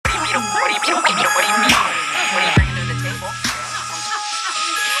What do you mean? What are you bringing to the table?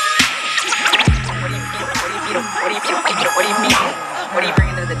 What do you mean? What do you mean? What do you mean? What are you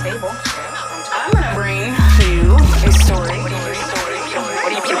bringing to the table? I'm gonna bring you a story. What do you mean?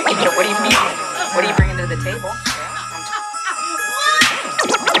 What do you mean? What do you mean? What are you bringing to the table?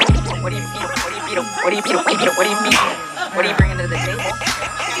 What do you mean? What do you mean? What do you mean? What do you mean? What are you bringing to the table?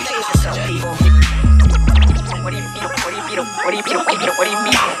 Face yourself, people. What do you mean? What do you mean? What do you mean? What do you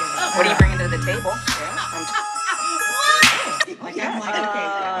mean? What are you bringing to the table?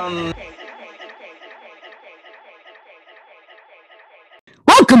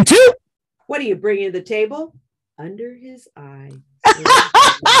 Welcome to What are you bringing to the table? Under his eye.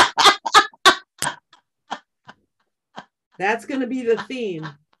 That's going to be the theme.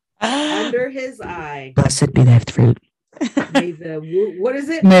 Under his eye. Blessed be thy fruit. What is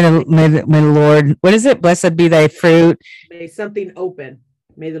it? May the Lord, what is it? Blessed be thy fruit. May something open.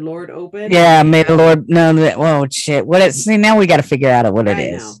 May the Lord open. Yeah, may the Lord know that. Whoa, shit. What it? See, now we got to figure out what it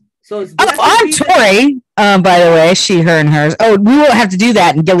is. Know. So it's I'm Tori. By the way, she, her, and hers. Oh, we won't have to do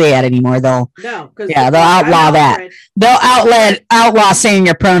that in Gilead anymore, though. No, because they'll outlaw that. They'll outlaw saying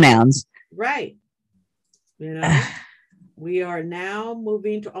your pronouns. Right. You know, we are now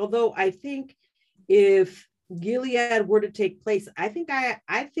moving to. Although I think if Gilead were to take place, I think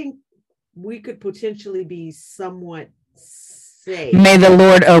we could potentially be somewhat safe. May the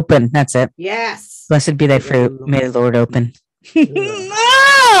Lord open. That's it. Yes. Blessed be thy fruit. May the Lord open.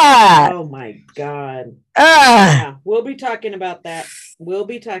 Oh my God. Yeah, we'll be talking about that. Woo-wee.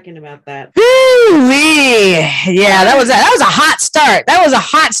 Yeah, that was a hot start. That was a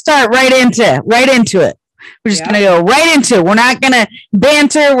hot start right into it. We're just gonna go right into it. We're not gonna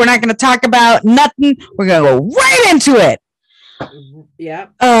banter. We're not gonna talk about nothing. We're gonna go right into it. Yeah.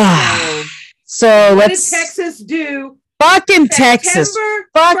 So what let's. Did Texas do? Fucking Texas.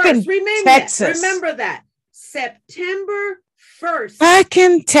 Fucking Texas. Remember that. September 1st.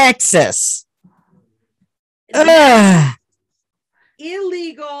 Fucking Texas.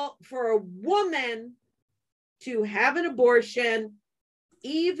 Illegal for a woman to have an abortion,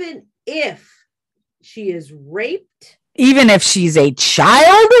 even if she is raped. Even if she's a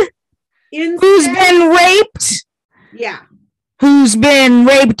child who's been raped. Yeah. Who's been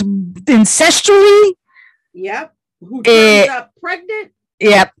raped incestually. Yep. Who turns up pregnant.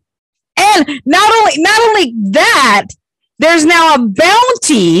 Yep. And not only that, there's now a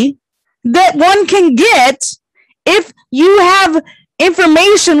bounty that one can get if you have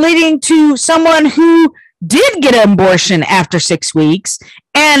information leading to someone who did get an abortion after 6 weeks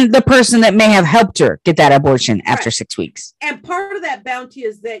and the person that may have helped her get that abortion after 6 weeks. And part of that bounty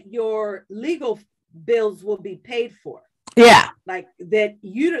is that your legal bills will be paid for. Yeah. Like that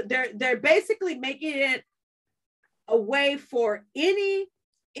they're basically making it a way for anybody,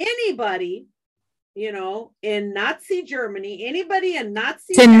 you know, in Nazi Germany, anybody in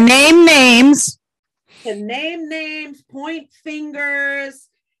Nazi to name names, point fingers.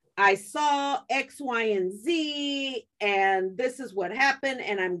 I saw X, Y, and Z, and this is what happened,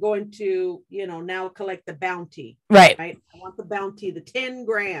 and I'm going to, you know, now collect the bounty. Right. I want the bounty, the 10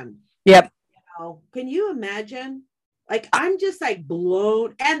 grand. Yep. You know, can you imagine? Like, I'm just like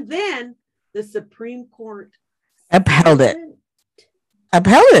blown. And then the Supreme Court upheld it.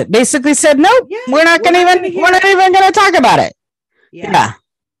 Basically said, nope, we're not even going to talk about it. Yeah.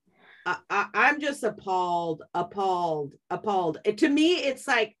 I'm just appalled. To me, it's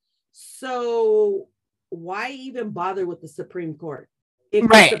like, so why even bother with the Supreme Court? If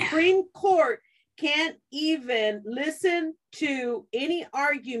the Supreme Court can't even listen to any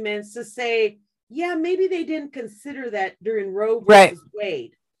arguments to say, yeah, maybe they didn't consider that during Roe versus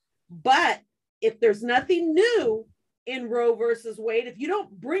Wade. But if there's nothing new in Roe versus Wade, if you don't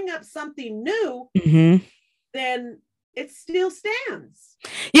bring up something new, then it still stands.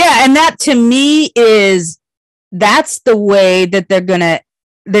 Yeah. And that to me that's the way that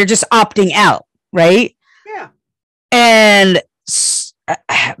they're just opting out. Right. Yeah. And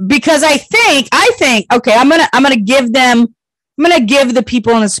because I think, okay, I'm going to give the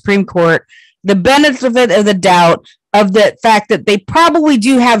people in the Supreme Court the benefit of the doubt of the fact that they probably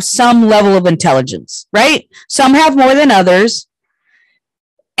do have some level of intelligence, right? Some have more than others.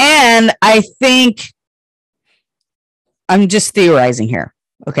 And I think I'm just theorizing here.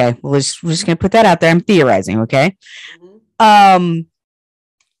 Okay. We're just going to put that out there. I'm theorizing. Okay.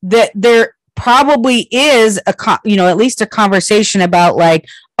 That there probably is at least a conversation about like,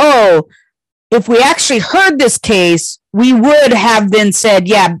 oh, if we actually heard this case, we would have then said,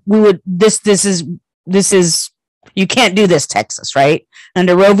 yeah, we would, this is, you can't do this, Texas, right?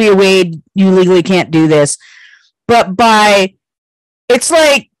 Under Roe v. Wade, you legally can't do this. But it's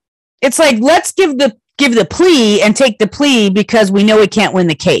like it's like, let's give the plea and take the plea because we know we can't win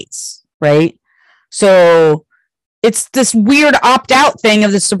the case, right? So it's this weird opt-out thing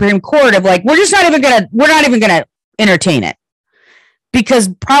of the Supreme Court of like, we're not even gonna entertain it. Because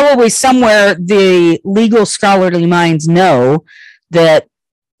probably somewhere the legal scholarly minds know that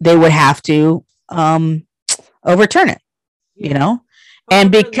they would have to overturn it, you know?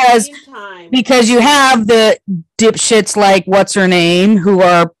 And because you have the dipshits like what's her name who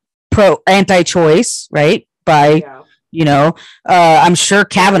are anti-choice, right? You know, I'm sure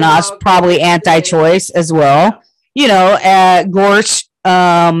Kavanaugh's probably anti-choice as well. You know, Gorsh.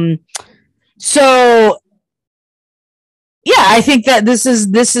 So yeah, I think that this is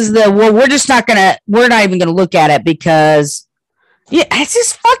we're not even gonna look at it because it's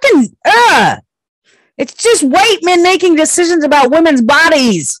just fucking it's just white men making decisions about women's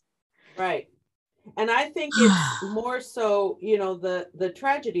bodies. Right. And I think it's more so, you know, the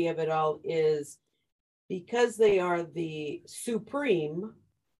tragedy of it all is because they are the supreme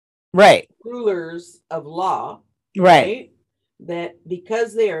rulers of law, right? That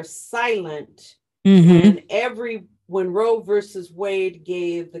because they are silent and when Roe versus Wade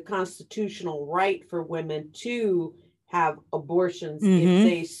gave the constitutional right for women to have abortions if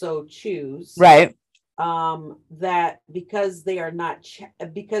they so choose, right? That because they are not,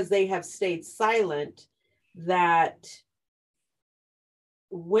 because they have stayed silent, that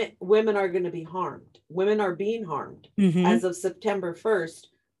women are going to be harmed. Women are being harmed. As of September 1st,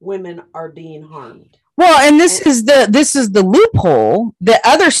 women are being harmed. Well, and this is the loophole that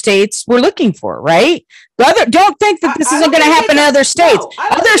other states were looking for, right? Don't think that this isn't going to happen in other states. No,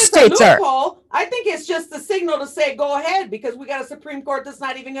 other states are. I think it's just a signal to say, go ahead, because we got a Supreme Court that's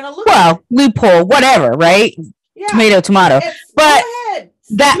not even going to look. Well, loophole, whatever, right? Yeah. Tomato. But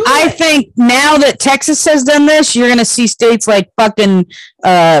I think now that Texas has done this, you're going to see states like fucking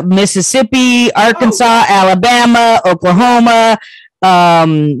Mississippi, Arkansas, Alabama, Oklahoma,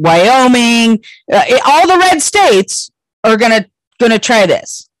 Wyoming, all the red states are gonna try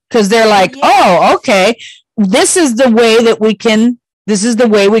this because they're like, oh, okay, this is the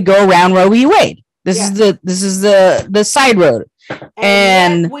way we go around Roe v. Wade. This is the side road.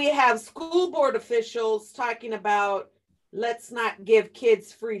 And we have school board officials talking about let's not give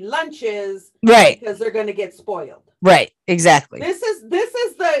kids free lunches, right? Because they're going to get spoiled. Right. Exactly. This is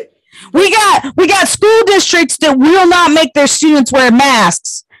the. We got school districts that will not make their students wear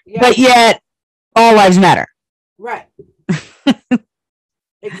masks, but yet all lives matter. Right.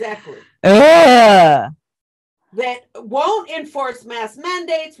 Exactly. That won't enforce mask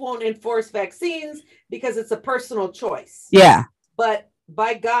mandates, won't enforce vaccines because it's a personal choice. Yeah. But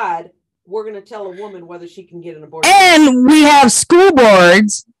by God, we're going to tell a woman whether she can get an abortion. And we have school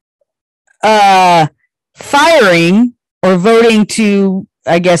boards firing or voting to,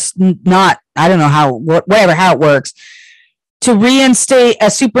 I guess not, I don't know how it works, to reinstate a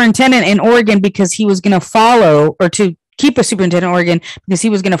superintendent in Oregon because he was going to follow, or to keep a superintendent in Oregon because he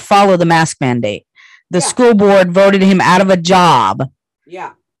was going to follow the mask mandate. The school board voted him out of a job.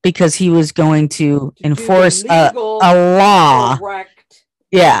 Yeah. Because he was going to enforce a law. Correct.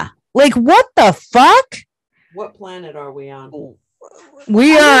 Yeah. Like, what the fuck? What planet are we on?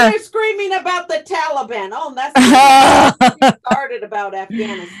 They're screaming about the Taliban. Oh, that's started about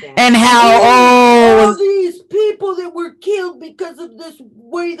Afghanistan. And how all these people that were killed because of this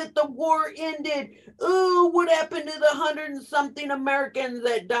way that the war ended. Oh, what happened to the 100 and something Americans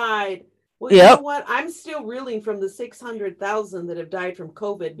that died? Well, you know what? I'm still reeling from the 600,000 that have died from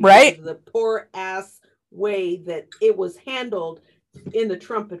COVID because of the poor ass way that it was handled in the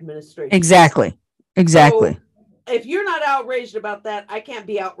Trump administration. Exactly. So, if you're not outraged about that, I can't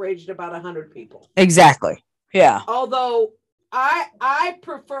be outraged about 100 people. Exactly. Yeah. Although I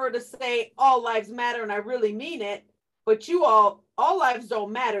prefer to say all lives matter, and I really mean it. But all lives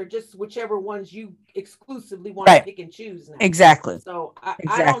don't matter. Just whichever ones you exclusively want to pick and choose now. Exactly. So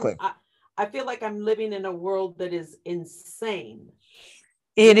I feel like I'm living in a world that is insane.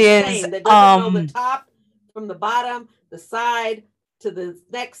 It is. That doesn't know the top from the bottom, the side to the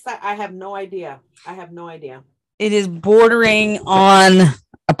next side. I have no idea. It is bordering on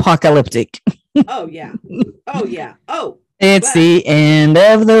apocalyptic. Oh yeah. It's the end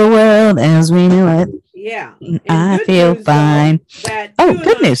of the world as we know it. Yeah. I feel fine.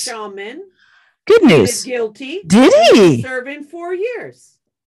 Good news. Good news. Guilty. Did he? Serving 4 years.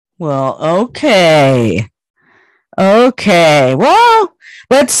 Well, okay. Well,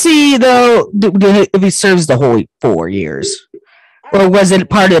 let's see though if he serves the whole 4 years. Or was it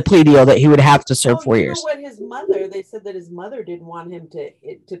part of the plea deal that he would have to serve 4 years? They said that his mother didn't want him to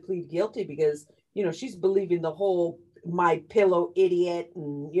plead guilty because, she's believing the whole my pillow idiot,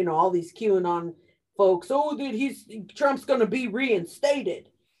 and you know, all these QAnon folks. Oh, that Trump's going to be reinstated.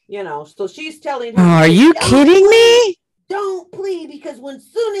 You know, so she's telling her, are you kidding me? Don't plead, because when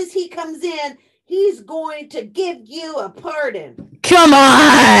soon as he comes in, he's going to give you a pardon. Come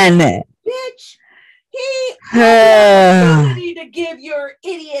on, bitch. He had the opportunity to give your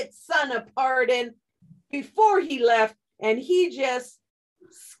idiot son a pardon before he left, and he just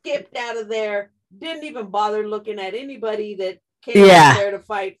skipped out of there. Didn't even bother looking at anybody that came out there to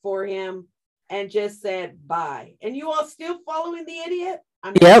fight for him, and just said bye. And you all still following the idiot? I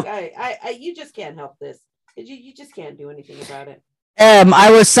mean, I you just can't help this. You just can't do anything about it.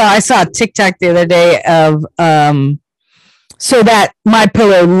 I saw a TikTok the other day of so that My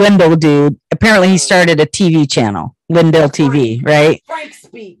Pillow Lindell dude, apparently he started a TV channel, Lindell TV, right? Frank's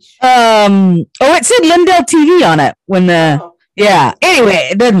speech. It said Lindell TV on it when anyway,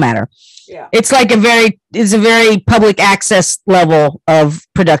 it doesn't matter. Yeah. It's like a very public access level of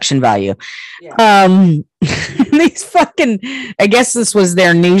production value. Yeah. These fucking, I guess this was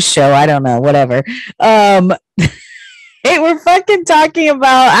their news show. I don't know, whatever. They were fucking talking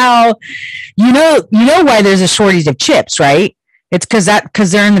about how, you know why there's a shortage of chips, right? It's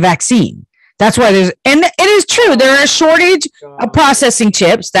because they're in the vaccine. That's why and it is true. There are a shortage of processing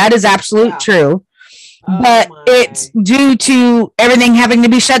chips. That is absolutely true. But it's due to everything having to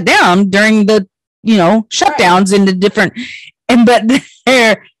be shut down during the, shutdowns in the different, but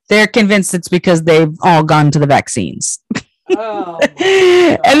they're convinced it's because they've all gone to the vaccines. Oh,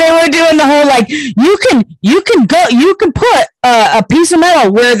 and they were doing the whole like you can put a piece of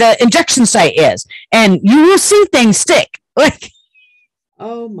metal where the injection site is, and you will see things stick. Like,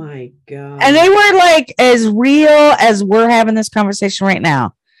 oh my god! And they were like as real as we're having this conversation right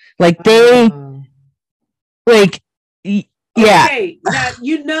now. Like they, yeah. Okay,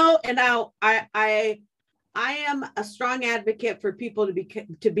 now and now I am a strong advocate for people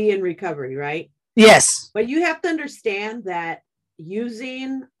to be in recovery, right? Yes. But you have to understand that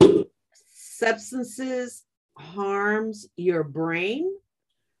using substances harms your brain,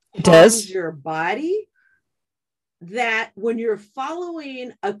 harms your body, that when you're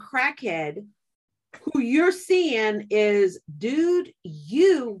following a crackhead who you're seeing is, dude,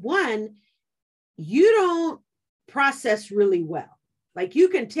 you don't process really well. Like you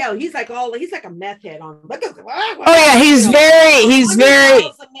can tell he's like a meth head on.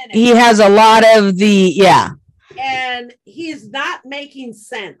 He has a lot of and he's not making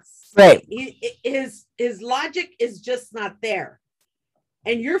sense. Right. His logic is just not there.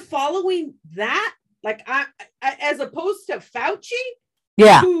 And you're following that, like I as opposed to Fauci,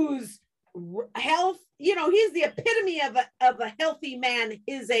 who's health, he's the epitome of a healthy man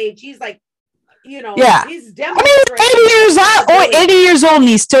his age. He's like, he's demonstrating. 80 years old and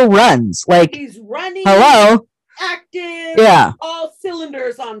he still runs. Like he's running. Hello. Active. Yeah. All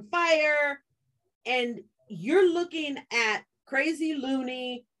cylinders on fire. And you're looking at crazy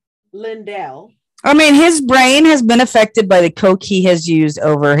loony Lindell. I mean, his brain has been affected by the coke he has used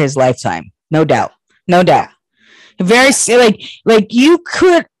over his lifetime. No doubt. No doubt. Very like you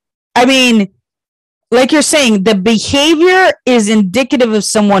could, I mean, like you're saying, the behavior is indicative of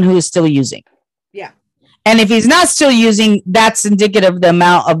someone who is still using. Yeah. And if he's not still using, that's indicative of the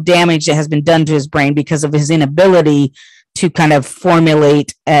amount of damage that has been done to his brain because of his inability to kind of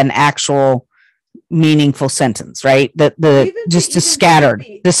formulate an actual meaningful sentence, right? The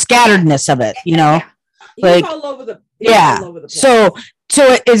scatteredness of it, like all over the place. So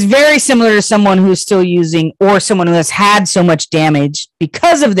it is very similar to someone who's still using or someone who has had so much damage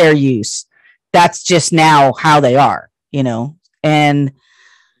because of their use. That's just now how they are, and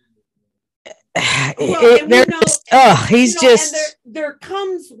there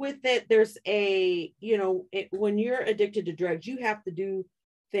comes with it. There's a, when you're addicted to drugs, you have to do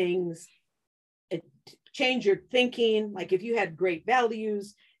things, change your thinking. Like if you had great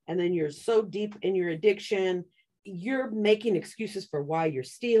values and then you're so deep in your addiction, you're making excuses for why you're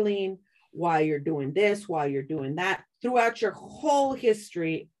stealing, why you're doing this, why you're doing that throughout your whole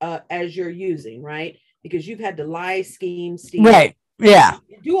history as you're using, right? Because you've had to lie, scheme, steal. Right. Yeah.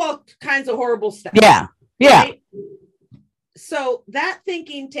 Do all kinds of horrible stuff. Yeah. Yeah. Right? So that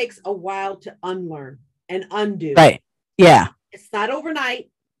thinking takes a while to unlearn and undo. Right. Yeah. It's not overnight.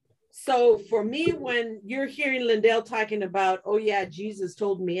 So for me, when you're hearing Lindell talking about, oh yeah, Jesus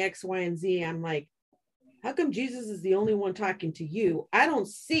told me X, Y, and Z, I'm like, how come Jesus is the only one talking to you? I don't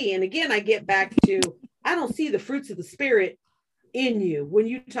see. And again, I get back to, I don't see the fruits of the spirit in you. When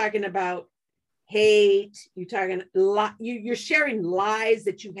you're talking about hate, you're sharing lies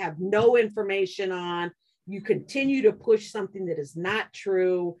that you have no information on. You continue to push something that is not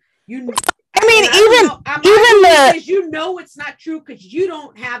true. mean, And I don't know. even is you know it's not true because you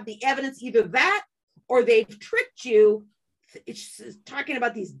don't have the evidence, either that or they've tricked you. It's talking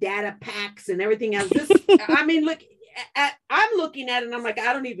about these data packs and everything else. This, I mean, look, I'm looking at it and I'm like,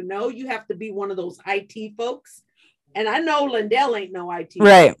 I don't even know. You have to be one of those IT folks. And I know Lindell ain't no IT.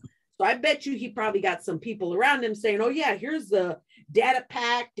 right. So I bet you he probably got some people around him saying, oh yeah, here's the data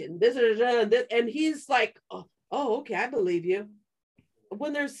pack and this, and he's like, oh, okay, I believe you.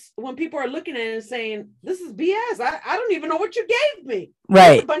 When people are looking at it and saying, this is BS. I don't even know what you gave me. Right.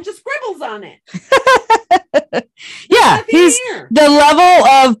 There's a bunch of scribbles on it. Yeah, the level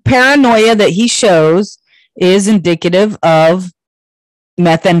of paranoia that he shows is indicative of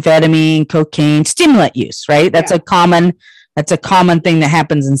methamphetamine, cocaine, stimulant use, right? That's a common thing that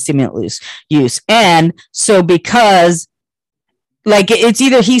happens in stimulant use. And so because like it's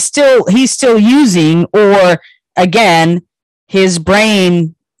either he's still using, or again, his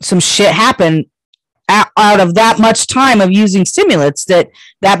brain, some shit happened out of that much time of using stimulants that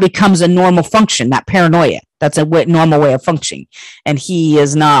becomes a normal function, that paranoia. That's a normal way of functioning. And he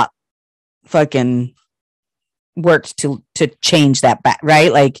is not fucking worked to change that back,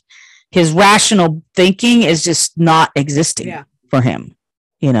 right? Like his rational thinking is just not existing for him,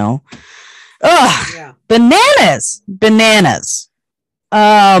 you know? Ugh, bananas.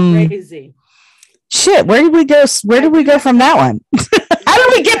 Crazy. Shit, where did we go? Where did we go from that one? How did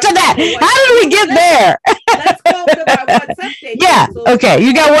we get to that? How did we get there? Let's go to my what's update. Yeah. Okay.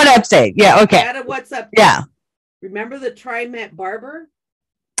 You got one update. Yeah. Okay. I had a what's up. Yeah. Remember the TriMet barber?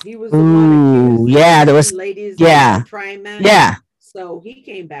 He was the one accused. Yeah. There was ladies. Yeah. TriMet. Yeah. So he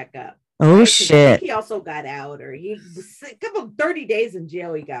came back up. Oh right? shit. He also got out, or he a couple 30 days in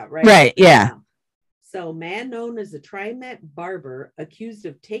jail. He got right. Right. Yeah. So, man known as the TriMet barber accused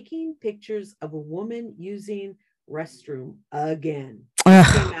of taking pictures of a woman using restroom again.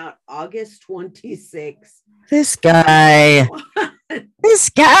 Came out August 26th. This guy. This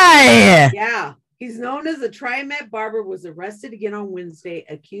guy. Yeah. He's known as the TriMet barber, was arrested again on Wednesday,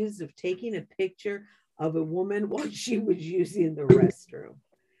 accused of taking a picture of a woman while she was using the restroom.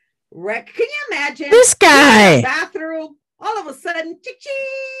 Can you imagine? This guy. Bathroom, all of a sudden,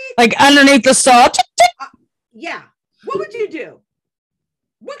 like underneath the stall. Yeah. What would you do?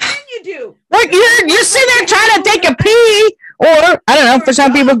 What can you do? Like you're sitting there trying to take a pee, or I don't know, for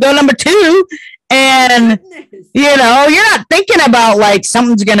some people go number 2, and you know, you're not thinking about like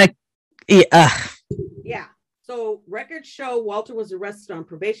something's gonna. Yeah. So records show Walter was arrested on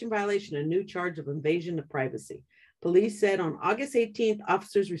probation violation and a new charge of invasion of privacy. Police said on August 18th,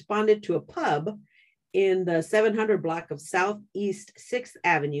 officers responded to a pub in the 700 block of Southeast 6th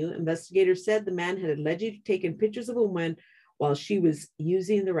Avenue. Investigators said the man had allegedly taken pictures of a woman while she was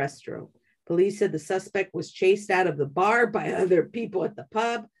using the restroom. Police said the suspect was chased out of the bar by other people at the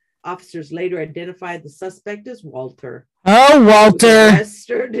pub. Officers later identified the suspect as Walter. Oh, Walter.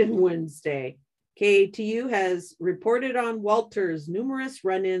 Arrested on Wednesday. KATU has reported on Walter's numerous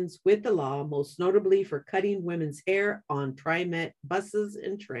run-ins with the law, most notably for cutting women's hair on TriMet buses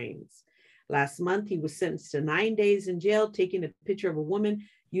and trains. Last month, he was sentenced to 9 days in jail, taking a picture of a woman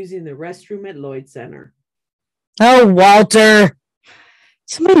using the restroom at Lloyd Center. Oh, Walter.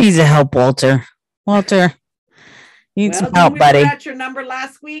 Somebody needs to help Walter. Walter, you need some help, buddy. Got your number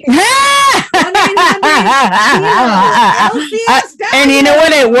last week. And you know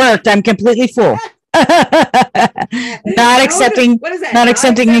what? It worked. I'm completely full. Not accepting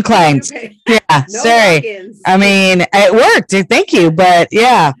new clients. Yeah, sorry. I mean, it worked. Thank you, but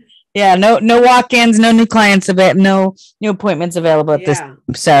yeah, no walk-ins, no new clients no new appointments available at this time.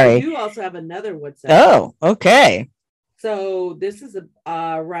 Sorry. You also have another WhatsApp. Oh, okay. So this is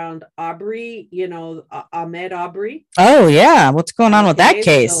around Aubrey, Ahmed Aubrey. Oh yeah, what's going on with that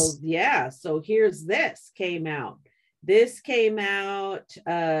case? So here's this came out. This came out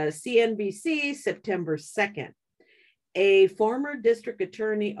CNBC September 2nd. A former district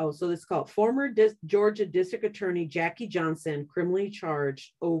attorney, former Georgia district attorney Jackie Johnson criminally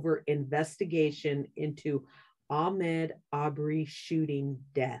charged over investigation into Ahmed Aubrey shooting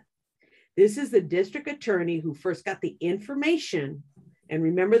death. This is the district attorney who first got the information. And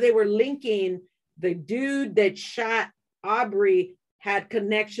remember, they were linking the dude that shot Aubrey had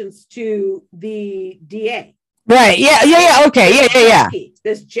connections to the DA. Right. Yeah. Okay. Yeah.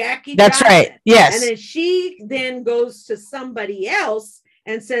 This Jackie. That's Johnson. Right. Yes. And then she then goes to somebody else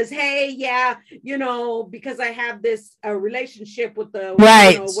and says, "Hey, because I have this relationship with the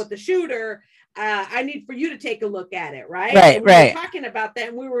with the shooter, I need for you to take a look at it." Right. And we were talking about that,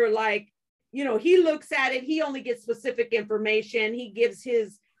 and we were like, he looks at it. He only gets specific information. He gives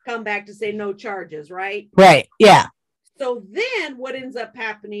his comeback to say no charges. Right. Right. Yeah. So then what ends up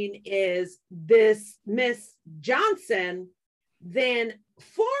happening is this Miss Johnson then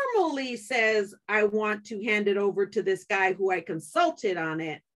formally says, I want to hand it over to this guy who I consulted on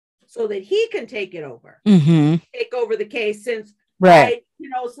it so that he can take it over, take over the case since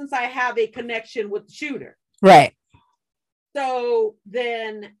since I have a connection with the shooter. Right. So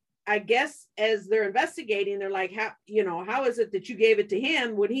then I guess as they're investigating, they're like, how is it that you gave it to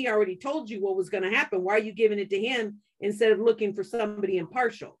him when he already told you what was going to happen? Why are you giving it to him instead of looking for somebody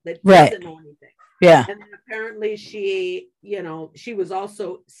impartial that doesn't know anything? Yeah. And then apparently she was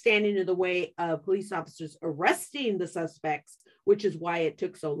also standing in the way of police officers arresting the suspects, which is why it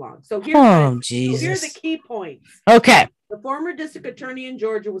took so long. So here's the key points. Okay. The former district attorney in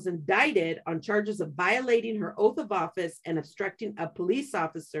Georgia was indicted on charges of violating her oath of office and obstructing a police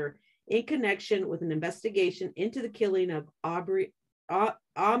officer in connection with an investigation into the killing of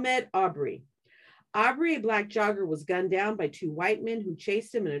Ahmaud Arbery. Arbery, a black jogger, was gunned down by two white men who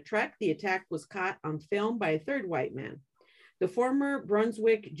chased him in a truck. The attack was caught on film by a third white man. The former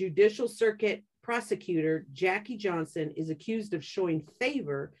Brunswick Judicial Circuit prosecutor, Jackie Johnson, is accused of showing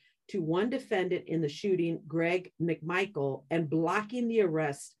favor to one defendant in the shooting, Greg McMichael, and blocking the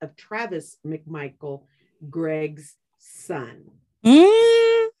arrest of Travis McMichael, Greg's son.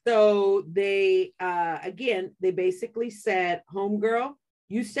 So they basically said, homegirl,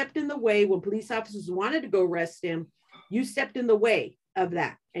 you stepped in the way when police officers wanted to go arrest him. You stepped in the way of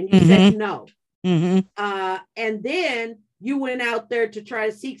that. And you said no. And then you went out there to try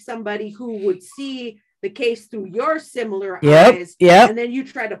to seek somebody who would see the case through your similar eyes. And then you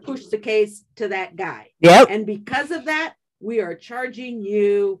try to push the case to that guy. And because of that, we are charging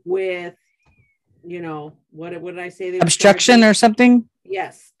you with, what did I say? Obstruction or something?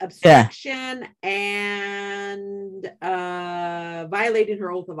 Yes. Obstruction and violating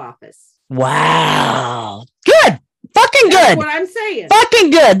her oath of office. Wow. Good. Fucking good. That's what I'm saying. Fucking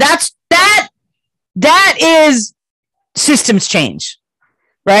good. That is systems change.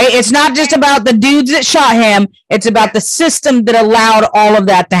 Right? It's not just about the dudes that shot him. It's about the system that allowed all of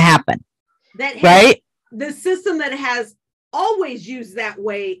that to happen. Right? The system that has always used that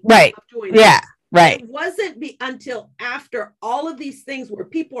way. Right. Yeah. Right. It wasn't until after all of these things where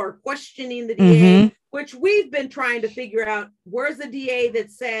people are questioning the DA, which we've been trying to figure out, where's the DA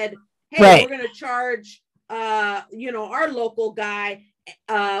that said, hey, we're going to charge, our local guy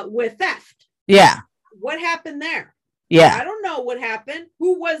with theft. Yeah. What happened there? Yeah. I don't know what happened.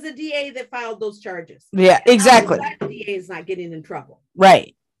 Who was the DA that filed those charges? Yeah, exactly. The DA is not getting in trouble.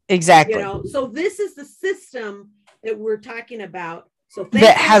 Right. Exactly. So this is the system that we're talking about. So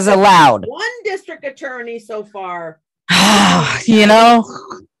that has allowed one district attorney so far. You know.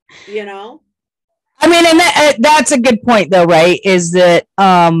 I mean, and that's a good point, though, right? Is that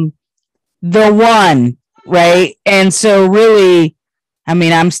the one, right? And so really, I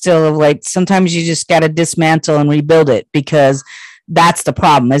mean, I'm still like, sometimes you just got to dismantle and rebuild it, because that's the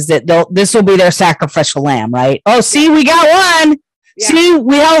problem, is that this will be their sacrificial lamb, right? Oh, see, we got one. Yeah. See,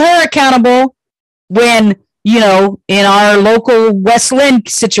 we held her accountable when, in our local West Lynn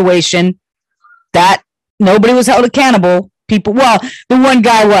situation, that nobody was held accountable. The one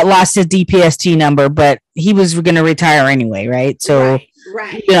guy, lost his DPST number, but he was going to retire anyway, right? So,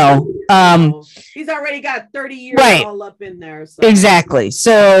 right. He's already got 30 years all up in there. So. Exactly.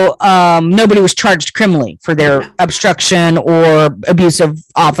 So nobody was charged criminally for their obstruction or abuse of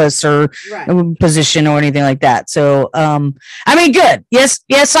office or position or anything like that. So, I mean, good. Yes,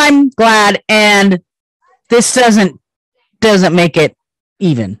 I'm glad. And this doesn't make it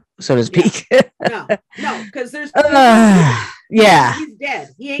even, so to speak. No, because there's he's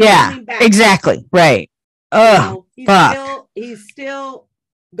dead. He ain't coming back. Exactly. Right. He's still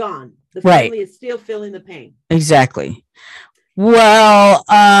gone. The family is still feeling the pain. Exactly. Well,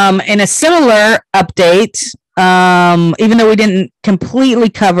 in a similar update, even though we didn't completely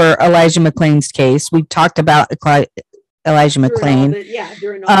cover Elijah McClain's case, we talked about Elijah McClain.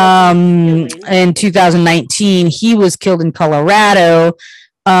 In 2019, he was killed in Colorado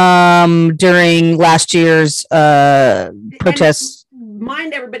during last year's protests.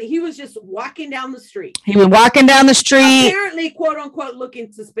 Mind everybody, he was just walking down the street. Apparently, quote unquote,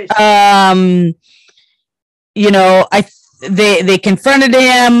 looking suspicious. They confronted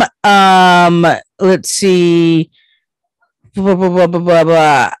him. Let's see.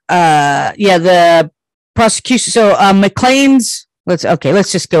 The prosecution. So McClain's.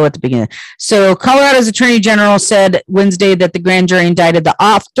 Let's just go at the beginning. So Colorado's Attorney General said Wednesday that the grand jury indicted the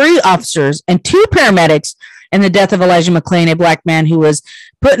 3 officers and 2 paramedics in the death of Elijah McClain, a black man who was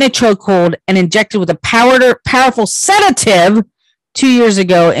put in a chokehold and injected with a powerful sedative 2 years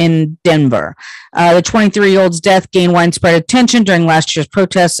ago in Denver. The 23-year-old's death gained widespread attention during last year's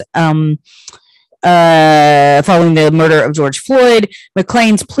protests following the murder of George Floyd.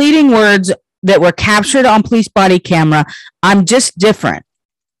 McClain's pleading words that were captured on police body camera, "I'm just different,"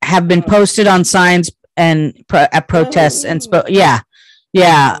 have been posted on signs and at protests and yeah.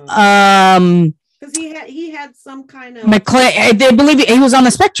 Because he had some kind of McClain. They believe he was on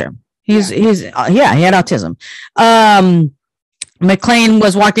the spectrum. He had autism. McClain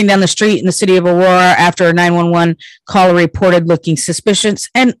was walking down the street in the city of Aurora after a 911 caller reported looking suspicious.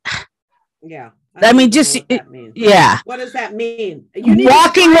 And I mean, just what does that mean? You need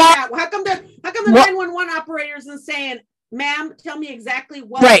walking. How come the 911 operators are saying, "Ma'am, tell me exactly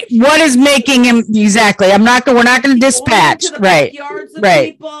what." Right. What is making him exactly? We're not going to dispatch. Right.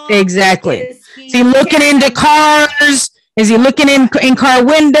 People? Exactly. Is he looking into cars? Is he looking in car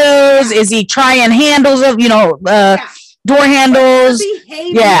windows? Is he trying handles of door handles?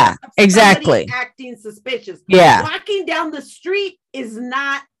 Yeah. Exactly. Acting suspicious. Yeah. Walking down the street is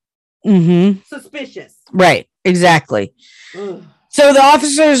not suspicious. Right. Exactly. Ugh. So the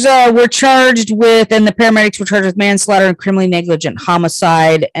officers were charged with, and the paramedics were charged with manslaughter and criminally negligent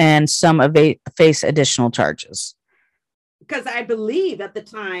homicide, and some face additional charges. Because I believe at the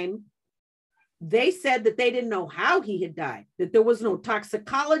time, they said that they didn't know how he had died, that there was no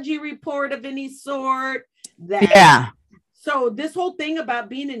toxicology report of any sort. So this whole thing about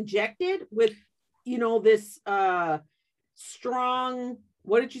being injected with, this strong,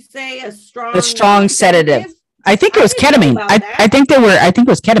 what did you say? A strong sedative. I think it was ketamine. I think it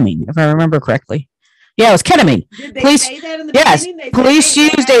was ketamine, if I remember correctly. Yeah, it was ketamine. Did they say that in the beginning? Police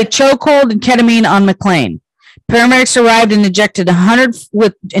used a chokehold and ketamine on McClain. Paramedics arrived and injected the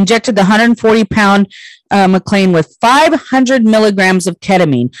 140-pound McClain with 500 milligrams of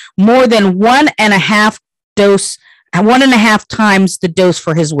ketamine, more than 1.5 times the dose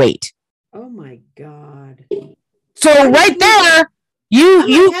for his weight. Oh my God! So right there,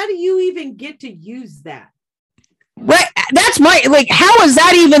 how do you even get to use that? Right, that's how is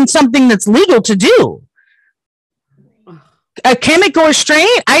that even something that's legal to do? A chemical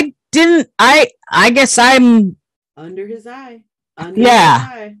restraint? I guess I'm under his eye.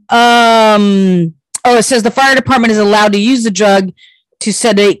 It says the fire department is allowed to use the drug to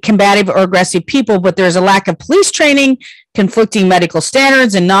sedate combative or aggressive people, but there's a lack of police training, conflicting medical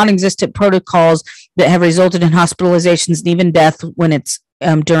standards, and non-existent protocols that have resulted in hospitalizations and even death when it's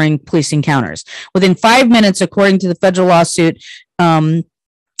during police encounters. Within 5 minutes, according to the federal lawsuit,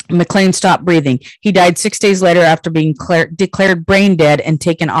 McClain stopped breathing. He died 6 days later after being declared brain dead and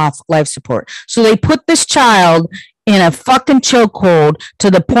taken off life support. So they put this child in a fucking chokehold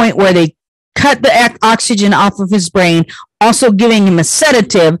to the point where they cut the oxygen off of his brain, also giving him a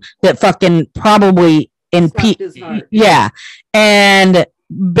sedative that fucking probably his heart. Yeah, and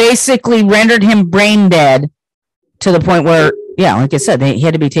basically rendered him brain dead to the point where, like I said, he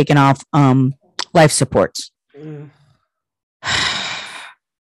had to be taken off life supports.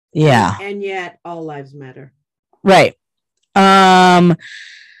 Yeah. And yet all lives matter. Right. The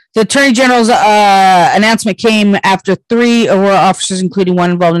Attorney General's announcement came after 3 Aurora officers, including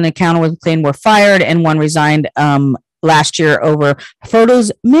one involved in an encounter with McClain, were fired, and one resigned last year over photos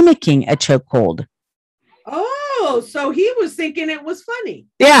mimicking a chokehold. Oh, so he was thinking it was funny.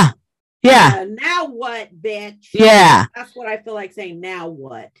 Yeah. Now what, bitch? Yeah. That's what I feel like saying. Now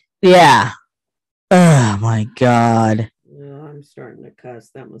what? Yeah. Oh my God. Oh, I'm starting to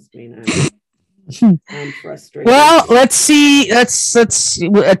cuss. That must mean I'm frustrated. Well, let's see. Let's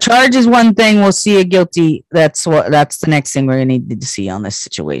a charge is one thing. We'll see a guilty. That's the next thing we're gonna need to see on this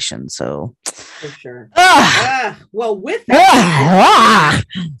situation. So for sure. Well, with that,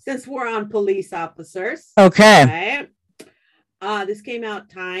 since we're on police officers, okay. Right, this came out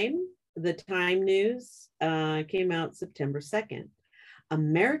the Time News came out September 2nd.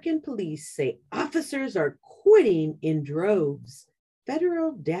 American police say officers are quitting in droves.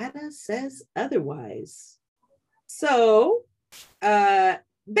 Federal data says otherwise. So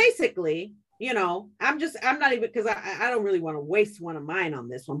basically, I'm not even, because I don't really want to waste one of mine on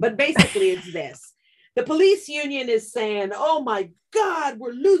this one, but basically it's this. The police union is saying, oh my God,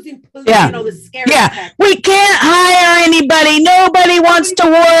 we're losing police. The scary tactics. We can't hire anybody. Nobody wants to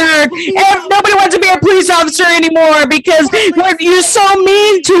work. Nobody wants to be a police officer anymore because you're so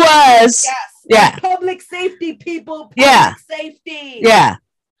mean to us. Yes. Yeah. Public safety people. Safety. Yeah.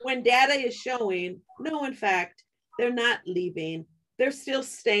 When data is showing, no, in fact, they're not leaving. They're still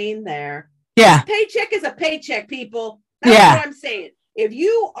staying there. Yeah. A paycheck is a paycheck, people. That's what I'm saying. If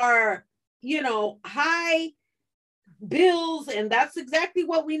you are, high bills, and that's exactly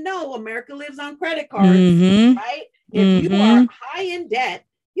what we know. America lives on credit cards, right? If you Mhm. are high in debt,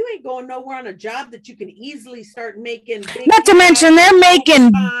 you ain't going nowhere on a job that you can easily start making big Not to mention they're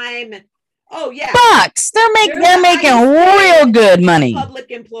making time. And, oh yeah, bucks. They're the making highest real paid good money. public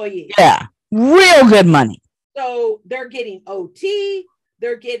employees. Yeah, real good money. So they're getting OT,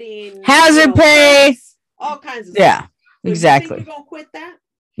 they're getting Hazard pay, perks, all kinds of yeah, stuff. So exactly. You think you're gonna quit that?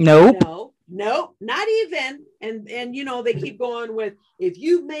 Nope. No, not even. And you know, they keep going with, if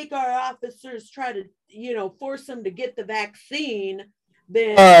you make our officers try to, you know, force them to get the vaccine,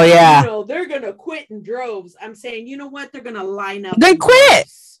 then Oh yeah, you know, they're gonna quit in droves. I'm saying, you know what? They're gonna line up. then in quit.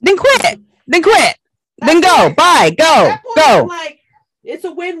 droves. Then quit. Then quit. That's Then go. why- Bye. at Go. that point, I'm Go. like, it's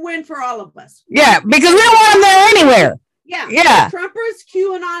a win-win for all of us. Yeah, because we don't want them there anywhere. Yeah. Yeah. Trumpers,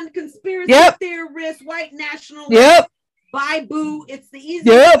 QAnon, conspiracy Yep. theorists, white nationalists. Yep. Buy boo. It's the easiest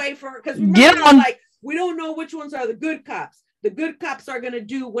Yep. way for, because Get remember, on. like, we don't know which ones are the good cops. The good cops are going to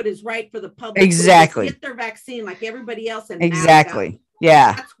do what is right for the public. Exactly. Get their vaccine like everybody else. And Exactly.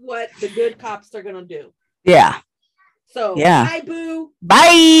 Yeah. that's what the good cops are going to do. Yeah. So, Yeah. bye boo.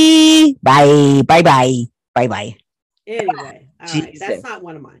 Bye. Bye. Bye. Bye. Bye. Bye. Anyway, all right. Jesus. That's not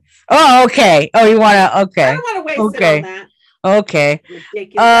one of mine. Oh, okay. Oh, you want to? I Okay. don't want to waste Okay. it on that. Okay.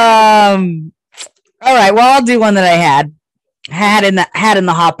 Ridiculous. All right. Well, I'll do one that I had in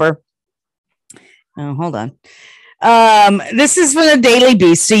the hopper. Oh, hold on. This is from the Daily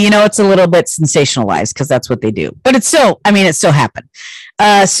Beast, so you know it's a little bit sensationalized because that's what they do. But it's still, I mean, it still happened.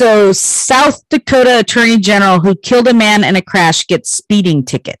 So South Dakota Attorney General who killed a man in a crash gets speeding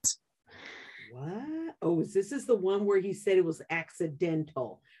ticket. What? Oh, this is the one where he said it was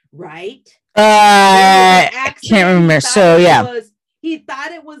accidental, right? I can't remember. So yeah. He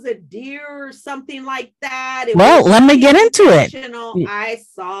thought it was a deer or something like that. Well, let me get into it. I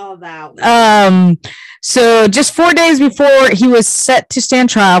saw that one. So just 4 days before he was set to stand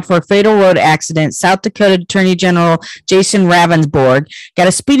trial for a fatal road accident, South Dakota Attorney General Jason Ravensborg got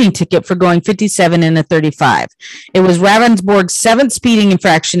a speeding ticket for going 57 in a 35. It was Ravensborg's seventh speeding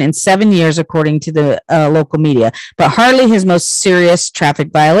infraction in 7 years, according to the local media, but hardly his most serious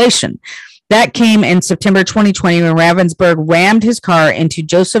traffic violation. That came in September 2020 when Ravensburg rammed his car into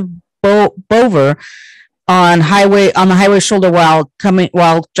Joseph Bover on the highway shoulder while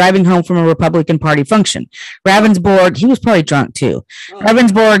driving home from a Republican Party function. Ravensborg, he was probably drunk too. Oh.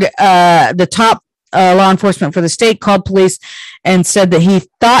 Ravensborg, the top law enforcement for the state, called police and said that he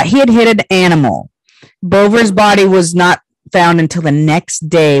thought he had hit an animal. Bover's body was not found until the next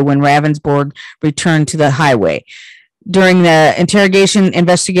day when Ravensborg returned to the highway. During the interrogation,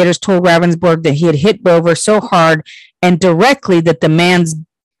 investigators told Ravensborg that he had hit Bover so hard and directly that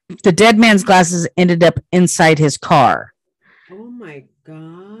the dead man's glasses ended up inside his car. Oh my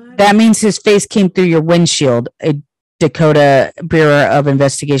God. That means his face came through your windshield, a Dakota Bureau of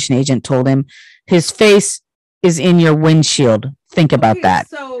Investigation agent told him. His face is in your windshield. Think about that.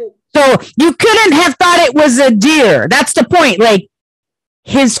 So you couldn't have thought it was a deer. That's the point. Like,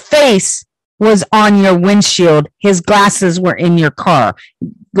 his face was on your windshield. His glasses were in your car.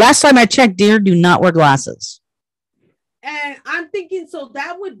 Last time I checked, deer do not wear glasses. and I'm thinking, so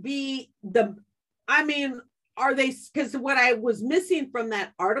that would be are they, because what I was missing from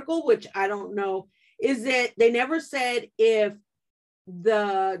that article, which I don't know, is that they never said if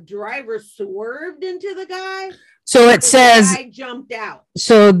the driver swerved into the guy. So it says, the guy jumped out.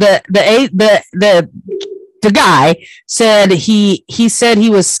 so the guy said he said he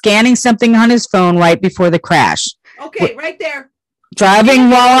was scanning something on his phone right before the crash. Okay, right there. Driving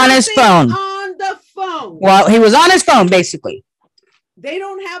while on his phone. On the phone. Well, he was on his phone, basically. They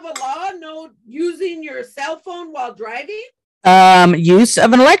don't have a law, no using your cell phone while driving? Use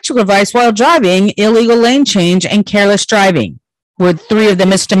of an electrical device while driving, illegal lane change, and careless driving were three of the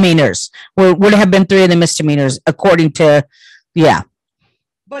misdemeanors. Would have been three of the misdemeanors, according to, yeah.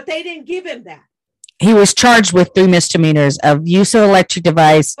 But they didn't give him that. He was charged with 3 misdemeanors of use of electric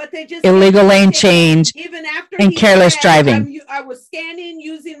device, But they just illegal lane change, even after and he careless said, driving. I was scanning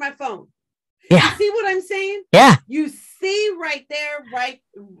using my phone. Yeah. You see what I'm saying? Yeah. You see right there,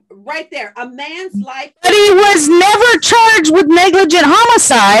 right there, a man's life. But he was never charged with negligent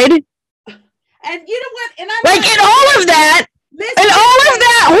homicide. And you know what? And I'm Like, in all of that,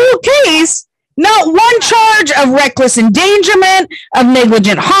 whole case, not one charge of reckless endangerment, of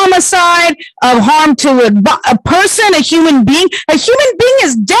negligent homicide, of harm to a person, a human being. A human being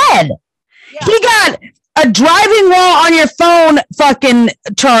is dead. Yeah. He got a driving while on your phone fucking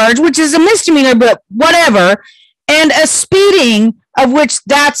charge, which is a misdemeanor, but whatever, and a speeding, of which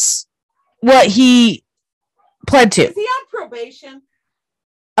that's what he pled to. Is he on probation?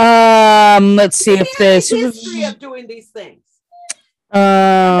 Let's see if He has this a history of doing these things.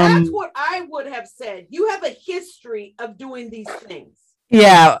 I that's what I would have said. You have a history of doing these things.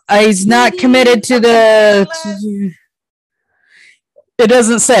 Yeah, he's not committed to the. It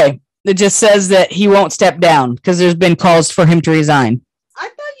doesn't say. It just says that he won't step down because there's been calls for him to resign. I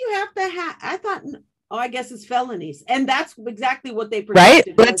thought you have to have. I thought. Oh, I guess it's felonies, and that's exactly what they right.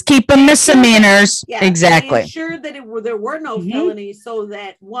 Let's keep them misdemeanors. Yeah, exactly. Ensure that there were no felonies, so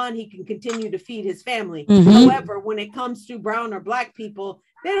that one, he can continue to feed his family. Mhm. However, when it comes to brown or black people,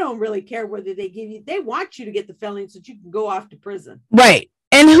 they don't really care whether they give you. They want you to get the felonies so that you can go off to prison. Right.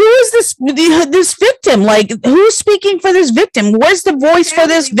 And who is this victim? Like, who's speaking for this victim? Where's the voice for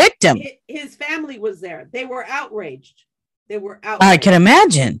this victim? His family was there. They were outraged. They were outraged. I can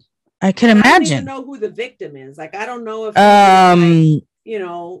imagine. I can imagine. I don't even know who the victim is. Like, I don't know if you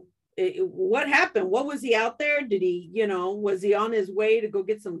know, what happened. What was he out there? Did he, was he on his way to go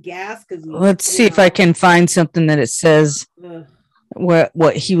get some gas? Because let's see if I can find something that it says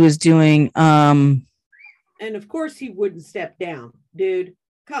what he was doing. And of course he wouldn't step down, dude.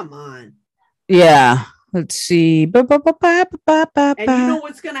 Come on. Yeah. Let's see. And you know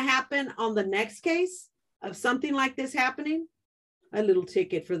what's going to happen on the next case of something like this happening? A little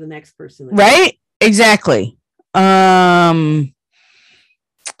ticket for the next person. Right? Exactly. Yeah,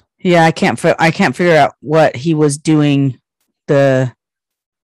 I can't figure out what he was doing. What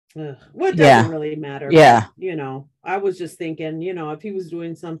doesn't really matter. Yeah. But, I was just thinking, if he was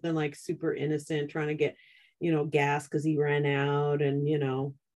doing something like super innocent, trying to get, gas because he ran out, and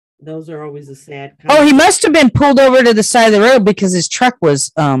those are always a sad kind. Oh, he must have been pulled over to the side of the road because his truck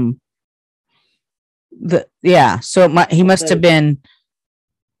was he must have been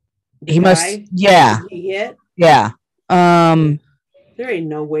he hit. Yeah. There ain't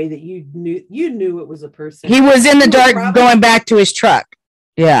no way that you knew it was a person. He was in the dark going back to his truck.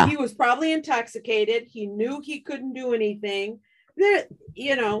 Yeah. He was probably intoxicated. He knew he couldn't do anything.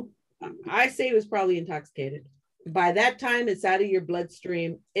 I say he was probably intoxicated. By that time, it's out of your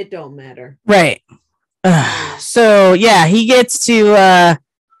bloodstream. It don't matter. Right. So yeah, he gets to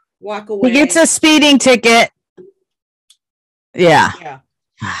walk away. He gets a speeding ticket. Yeah. Yeah.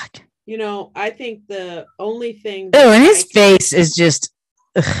 Fuck. I think the only thing. Oh, and his face is just.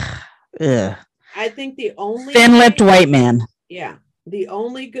 I think the only thin-lipped white man. Yeah. The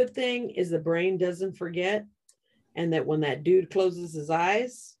only good thing is the brain doesn't forget, and that when that dude closes his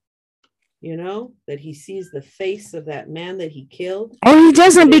eyes, that he sees the face of that man that he killed. Oh, he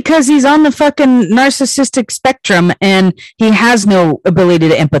doesn't, because he's on the fucking narcissistic spectrum and he has no ability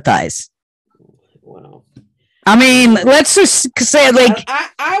to empathize. Wow. I mean, let's just say, like,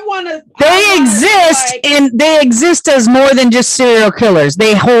 I want to. They exist as more than just serial killers.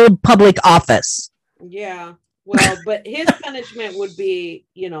 They hold public office. Yeah. Well, but his punishment would be,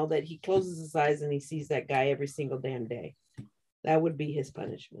 that he closes his eyes and he sees that guy every single damn day. That would be his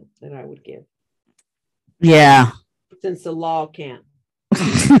punishment that I would give. Yeah. Since the law can't.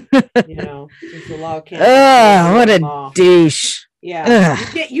 Since the law can't. What a douche. Yeah.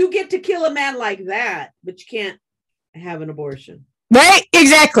 You get to kill a man like that, but you can't have an abortion. Right?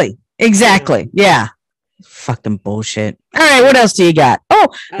 Exactly. Yeah. Fucking bullshit. All right, what else do you got? Oh,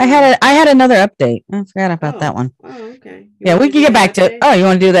 I had another update. I forgot about that one. Oh, okay. Yeah, we can get back to it. Oh, you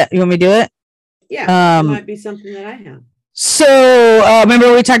want to do that? You want me to do it? Yeah. It might be something that I have. So,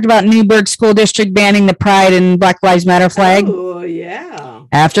 remember we talked about Newburgh School District banning the Pride and Black Lives Matter flag? Oh, yeah.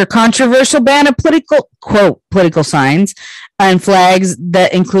 After controversial ban of political signs and flags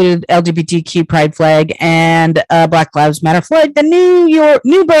that included LGBTQ Pride flag and Black Lives Matter flag, the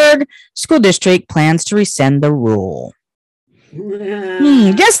Newburgh School District plans to rescind the rule. Guess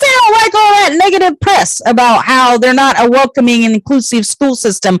they don't like all that negative press about how they're not a welcoming and inclusive school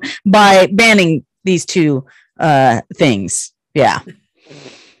system by banning these two things. Yeah.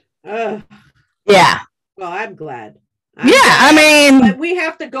 Yeah. Well, I'm glad. I mean, but we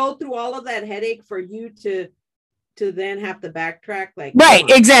have to go through all of that headache for you to then have to backtrack. Like, right?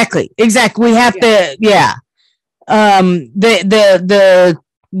 Exactly. We have to. Yeah. The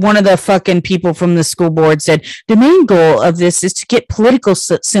one of the fucking people from the school board said the main goal of this is to get political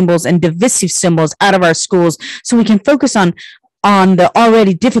symbols and divisive symbols out of our schools so we can focus on the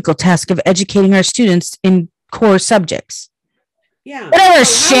already difficult task of educating our students in core subjects. Yeah. Whatever,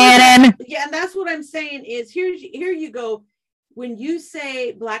 Shannon. And that's what I'm saying is here you go. When you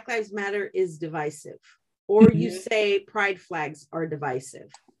say Black Lives Matter is divisive, or you say pride flags are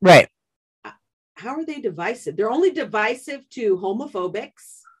divisive. Right. How are they divisive? They're only divisive to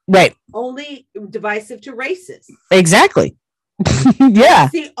homophobics. Right. Only divisive to racists. Exactly. Yeah.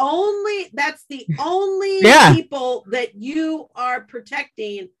 That's the only people that you are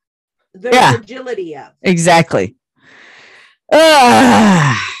protecting the fragility of. Exactly.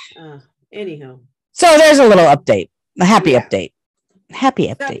 Anyhow. So there's a little update. A happy update. Happy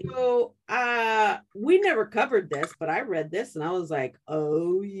update. So we never covered this, but I read this and I was like,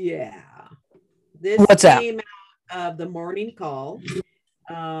 oh yeah. This What's came out of the Morning Call,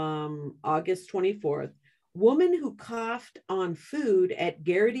 August 24th. Woman who coughed on food at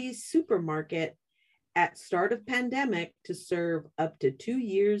Garrity's supermarket at start of pandemic to serve up to 2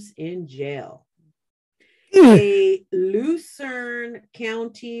 years in jail. A Lucerne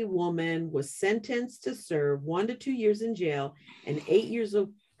County woman was sentenced to serve 1 to 2 years in jail and 8 years of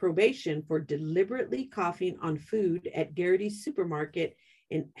probation for deliberately coughing on food at Garrity's supermarket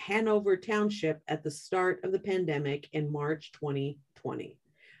in Hanover Township at the start of the pandemic in March 2020.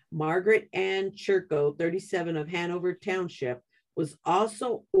 Margaret Ann Churko, 37 of Hanover Township, was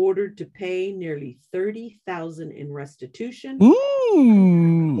also ordered to pay nearly $30,000 in restitution,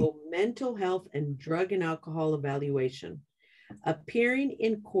 mental health and drug and alcohol evaluation. Appearing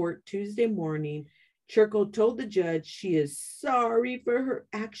in court Tuesday morning, Churko told the judge she is sorry for her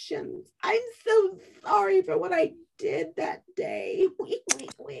actions. I'm so sorry for what I did that day.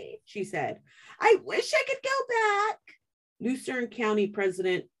 She said, I wish I could go back. Lucerne County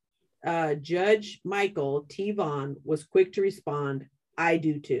President Judge Michael T. Vaughn was quick to respond, I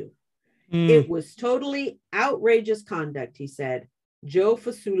do too. It was totally outrageous conduct, he said. Joe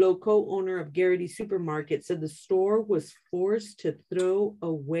Fasulo, co-owner of Garrity Supermarket, said the store was forced to throw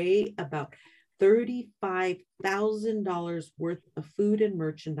away about $35,000 worth of food and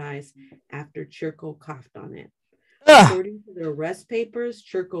merchandise after Churko coughed on it. According to the arrest papers,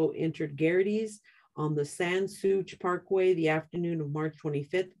 Churko entered Garrity's on the San Such Parkway the afternoon of March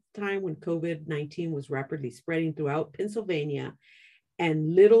 25th, time when COVID-19 was rapidly spreading throughout Pennsylvania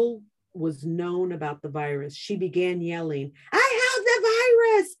and little was known about the virus. She began yelling, I have the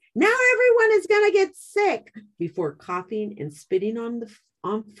virus! Now everyone is going to get sick, before coughing and spitting on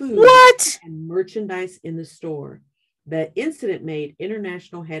food and merchandise in the store. The incident made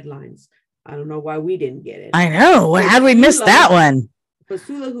international headlines. I don't know why we didn't get it. I know. How did we miss that one?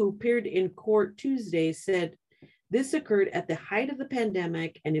 Fasula, who appeared in court Tuesday, said this occurred at the height of the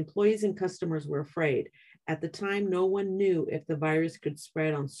pandemic and employees and customers were afraid. At the time, no one knew if the virus could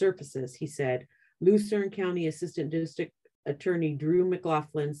spread on surfaces, he said. Lucerne County Assistant District Attorney Drew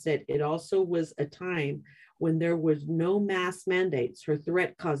McLaughlin said it also was a time when there was no mask mandates. Her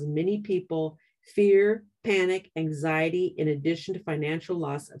threat caused many people fear, panic, anxiety, in addition to financial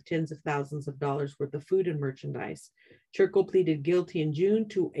loss of tens of thousands of dollars worth of food and merchandise. Churko pleaded guilty in June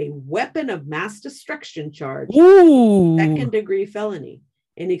to a weapon of mass destruction charge, second-degree felony.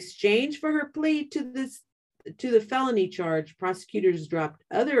 In exchange for her plea to the felony charge, prosecutors dropped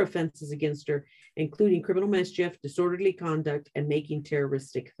other offenses against her, including criminal mischief, disorderly conduct, and making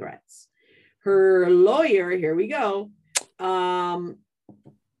terroristic threats. Her lawyer, here we go,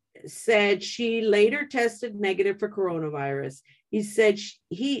 said she later tested negative for coronavirus. He said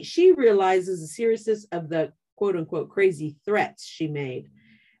she realizes the seriousness of the quote unquote crazy threats she made.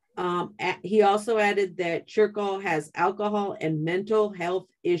 He also added that Churko has alcohol and mental health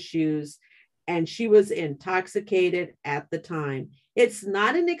issues and she was intoxicated at the time. It's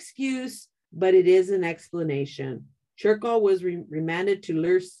not an excuse, but it is an explanation. Churko was remanded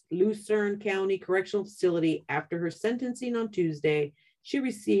to Lucerne County Correctional Facility after her sentencing on Tuesday. She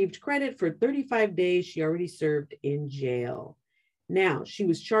received credit for 35 days she already served in jail. Now, she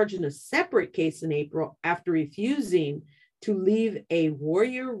was charged in a separate case in April after refusing to leave a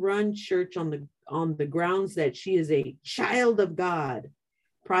Warrior-run church on the grounds that she is a child of God.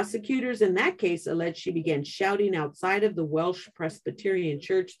 Prosecutors in that case alleged she began shouting outside of the Welsh Presbyterian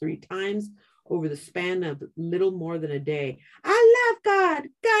Church 3 times over the span of little more than a day. I love God.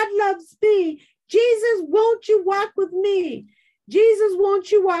 God loves me. Jesus, won't you walk with me? Jesus,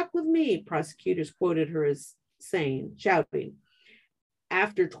 won't you walk with me? Prosecutors quoted her as shouting.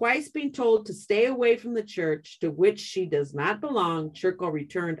 After twice being told to stay away from the church to which she does not belong, Churko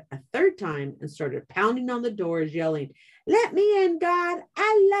returned a 3rd time and started pounding on the doors, yelling, "Let me in, God,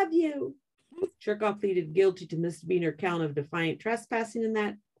 I love you." Churko pleaded guilty to misdemeanor count of defiant trespassing in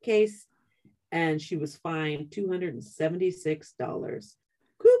that case, and she was fined $276.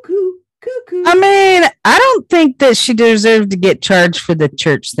 Cuckoo, cuckoo. I mean, I don't think that she deserved to get charged for the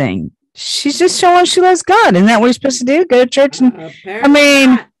church thing. She's just showing she loves God. Isn't that what you're supposed to do? Go to church and apparently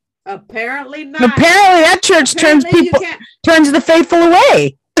not. Apparently that church turns the faithful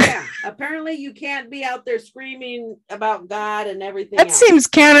away. Yeah, apparently you can't be out there screaming about God and everything. That seems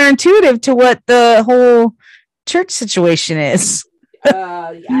counterintuitive to what the whole church situation is.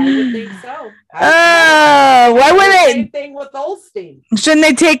 I would think so. Why would they? Same thing with Olstein. Shouldn't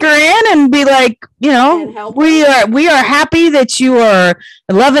they take her in and be like, we are happy that you are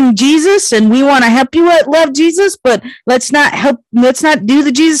loving Jesus, and we want to help you love Jesus, but let's not do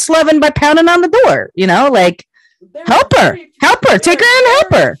the Jesus loving by pounding on the door. Help her, take her in and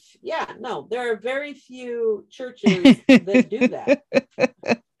help her. Yeah, no, there are very few churches that do that.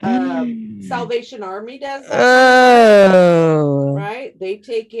 Salvation Army does that. Oh, right. They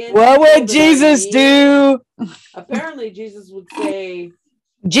take in. What would Jesus do? Apparently, Jesus would say.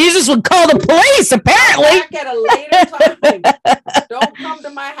 Jesus would call the police. Apparently, back at a later time. Don't come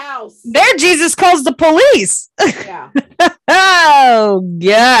to my house. There, Jesus calls the police. Yeah. Oh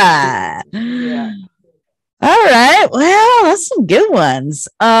God. Yeah. All right. Well, that's some good ones.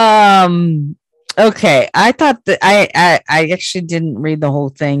 Okay, I thought that I actually didn't read the whole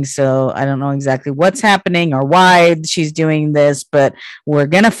thing, so I don't know exactly what's happening or why she's doing this, but we're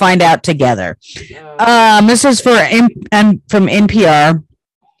gonna find out together. This is from NPR.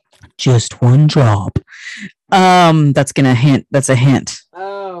 Just one drop. That's a hint.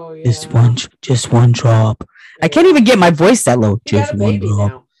 Oh yeah. Just one drop. I can't even get my voice that low. Just one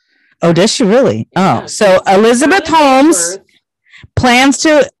drop. Now. Oh, does she really? Yeah. Oh, so Elizabeth Holmes plans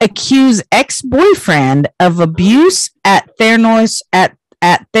to accuse ex-boyfriend of abuse at Theranos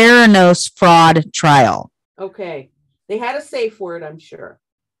fraud trial. Okay. They had a safe word, I'm sure.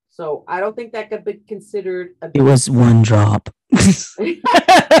 So I don't think that could be considered abuse. It was one drop. The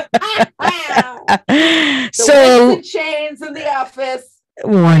chains in the office.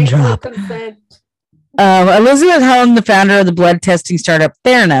 One drop. Consent. Elizabeth Holmes, the founder of the blood testing startup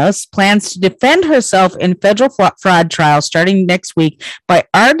Theranos, plans to defend herself in federal fraud trial starting next week by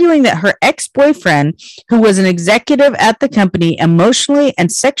arguing that her ex-boyfriend, who was an executive at the company, emotionally and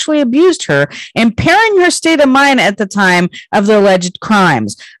sexually abused her, impairing her state of mind at the time of the alleged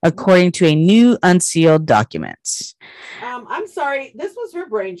crimes, according to a new unsealed documents. I'm sorry, this was her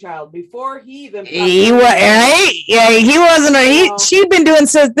brainchild before he even. He was right. Yeah, he wasn't. She'd been doing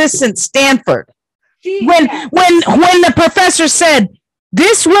this since Stanford. When the professor said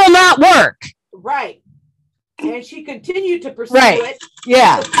this will not work, right, and she continued to pursue it, to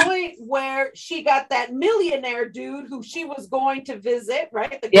the point where she got that millionaire dude who she was going to visit,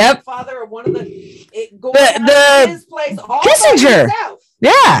 right, the grandfather of one of his place, all Kissinger, by herself.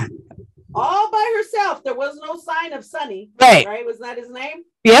 All by herself. There was no sign of Sonny, right? Was that his name?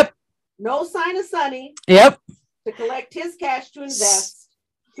 Yep. No sign of Sonny. Yep. To collect his cash to invest.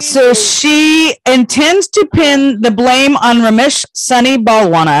 So she intends to pin the blame on Ramesh Sunny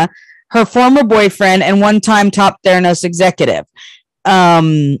Balwana, her former boyfriend and one-time top Theranos executive,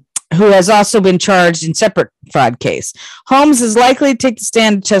 who has also been charged in separate fraud case. Holmes is likely to take the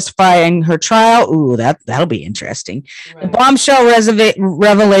stand to testify in her trial. Ooh, that'll be interesting. Right. The bombshell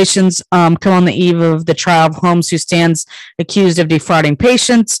revelations come on the eve of the trial of Holmes, who stands accused of defrauding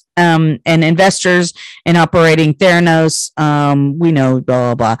patients and investors in operating Theranos. We know,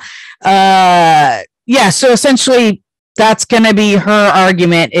 blah, blah, blah. So essentially, that's going to be her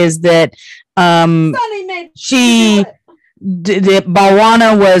argument, is that that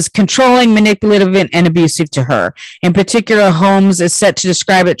Balwana was controlling, manipulative, and abusive to her. In particular, Holmes is set to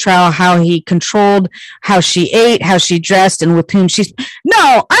describe at trial how he controlled how she ate, how she dressed, and with whom she's.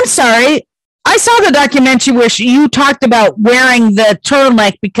 No, I'm sorry. I saw the documentary where you talked about wearing the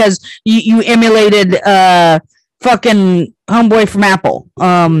turtleneck because you emulated fucking homeboy from Apple,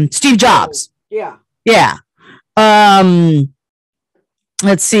 Steve Jobs. Yeah.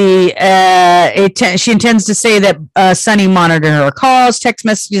 Let's see. She intends to say that Sonny monitored her calls, text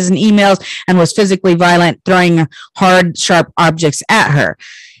messages, and emails, and was physically violent, throwing hard, sharp objects at her.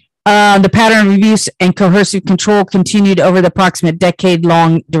 The pattern of abuse and coercive control continued over the approximate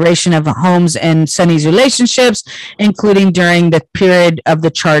decade-long duration of Holmes and Sonny's relationships, including during the period of the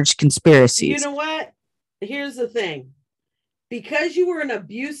charged conspiracies. You know what? Here's the thing. Because you were in an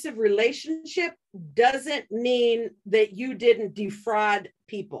abusive relationship doesn't mean that you didn't defraud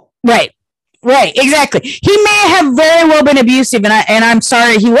people. Right, exactly. He may have very well been abusive, and I'm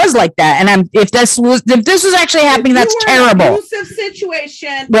sorry he was like that. And if this was actually happening, that's terrible. An abusive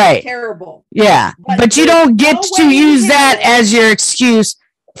situation, right? Terrible. Yeah, but you don't get to use that as your excuse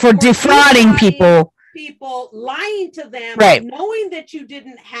for defrauding people. People lying to them, right? Knowing that you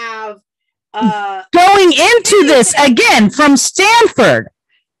didn't have. Going into this again from Stanford,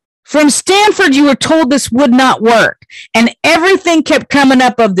 you were told this would not work, and everything kept coming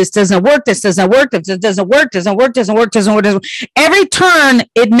up of this doesn't work. Every turn,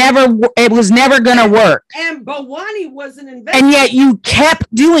 it was never going to work. And Balwani was an investor, and yet you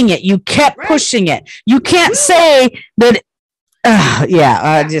kept doing it. You kept pushing it. You can't say that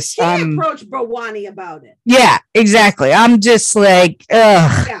Yeah, She approached Brawani about it. Yeah, exactly. I'm just like,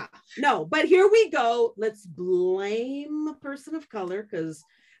 ugh. Yeah, no, but here we go. Let's blame a person of color because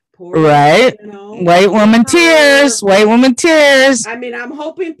poor, Right, white woman tears. White woman tears. I mean, I'm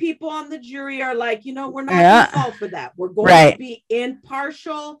hoping people on the jury are like, we're not going to fall for that. We're going to be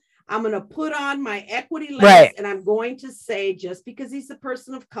impartial. I'm going to put on my equity lens, and I'm going to say, just because he's a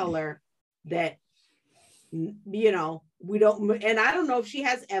person of color, that we don't. And I don't know if she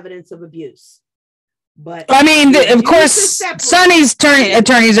has evidence of abuse. But I mean, of course, Sonny's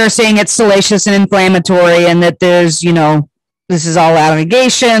attorneys are saying it's salacious and inflammatory, and that there's, this is all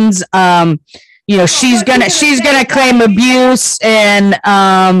allegations. She's gonna claim abuse, and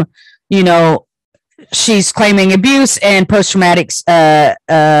she's claiming abuse and post-traumatic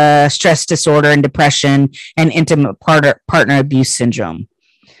stress disorder and depression and intimate partner abuse syndrome.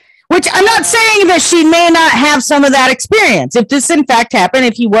 Which I'm not saying that she may not have some of that experience. If this in fact happened,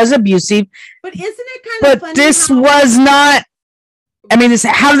 if he was abusive. But isn't it kind of funny? But this was not, I mean,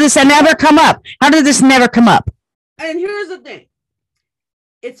 how did this never come up? How did this never come up? And here's the thing.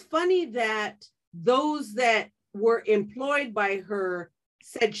 It's funny that those that were employed by her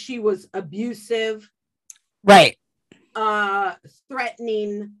said she was abusive. Right.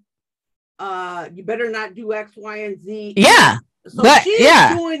 Threatening. You better not do X, Y, and Z. Yeah. So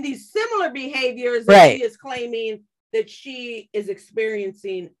she's doing these similar behaviors that she is claiming that she is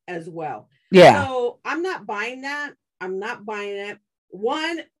experiencing as well. Yeah. So I'm not buying that.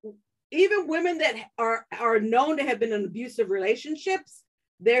 One, even women that are known to have been in abusive relationships,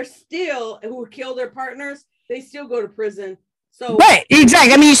 they're still, who kill their partners, they still go to prison. So right,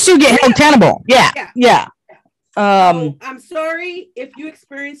 exactly. I mean, you still get held accountable. Yeah. So I'm sorry if you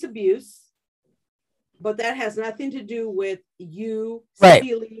experience abuse, but that has nothing to do with you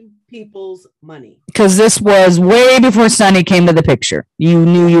stealing people's money. Because this was way before Sonny came to the picture. You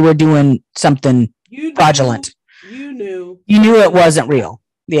knew you were doing something fraudulent. You knew it wasn't real.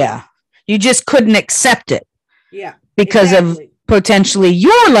 Yeah. You just couldn't accept it. Yeah. Because of potentially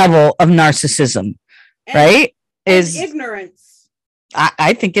your level of narcissism, right? Is ignorance.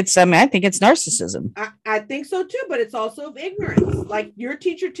 I think it's narcissism. I think so too, but it's also of ignorance. Like your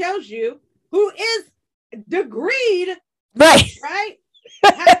teacher tells you, who is degreed, right?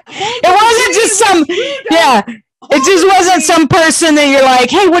 It wasn't just some, it just wasn't some person that you're like,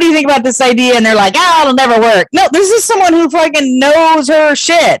 hey, what do you think about this idea? And they're like, it'll never work. No, this is someone who fucking knows her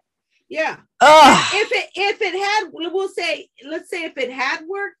shit. Yeah. If it had, let's say if it had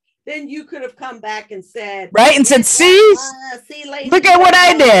worked, then you could have come back and said, right, and said, see, look at what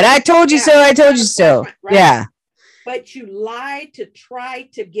I did. I told you so. I told you so. Right? Yeah. But you lied to try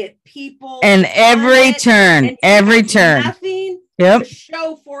to get people, and every turn, nothing to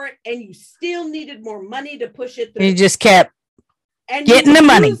show for it, and you still needed more money to push it through. You just kept getting the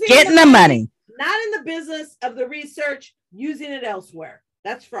money, not in the business of the research, using it elsewhere.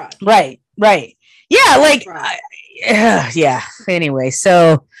 That's fraud. Right. Yeah, like, yeah. Anyway,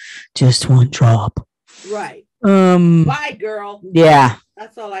 so just one drop. Right. Bye, girl. Yeah.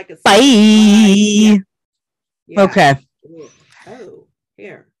 That's all I can say. Bye. Yeah. Okay. Oh,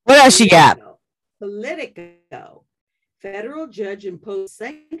 here. What else you got? Politico. Federal judge imposed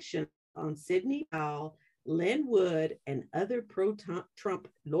sanctions on Sidney Powell, Lynn Wood, and other pro-Trump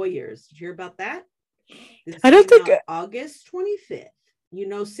lawyers. Did you hear about that? I don't think August 25th.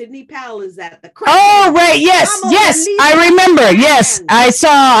 Sidney Powell is at the. Oh, right. Yes. I remember. Yes, I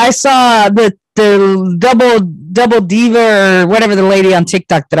saw the double diva or whatever, the lady on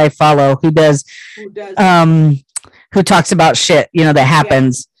TikTok that I follow who talks about shit that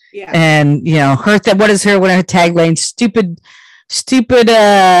happens. Yeah. And her what is her tagline?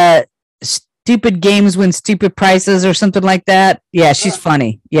 Stupid games win stupid prizes or something like that. Yeah, she's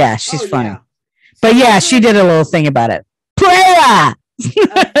funny. Yeah, she's funny. Yeah. But yeah, she did a little thing about it. Player.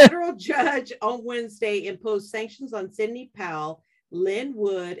 A federal judge on Wednesday imposed sanctions on Sidney Powell, Lynn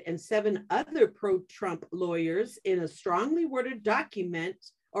Wood, and 7 other pro-Trump lawyers in a strongly worded denouncement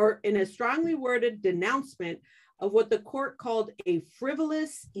of what the court called a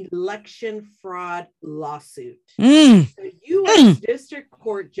frivolous election fraud lawsuit. The U.S. District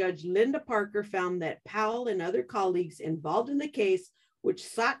Court Judge Linda Parker found that Powell and other colleagues involved in the case, which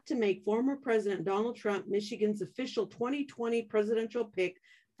sought to make former President Donald Trump Michigan's official 2020 presidential pick,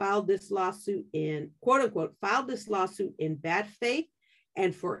 filed this lawsuit in, quote unquote, in bad faith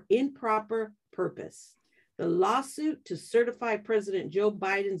and for improper purpose. The lawsuit to certify President Joe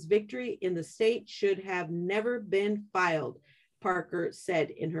Biden's victory in the state should have never been filed, Parker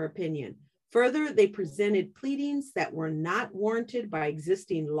said in her opinion. Further, they presented pleadings that were not warranted by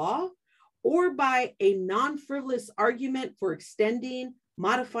existing law or by a non-frivolous argument for extending,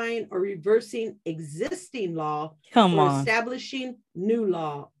 modifying, or reversing existing law, Come or on. establishing new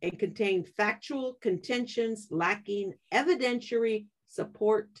law, and contain factual contentions lacking evidentiary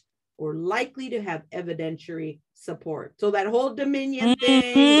support or likely to have evidentiary support. So that whole Dominion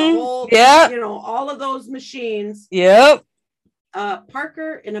thing, the whole, Yep. all of those machines. Yep.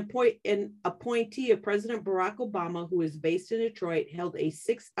 Parker, an appointee of President Barack Obama, who is based in Detroit, held a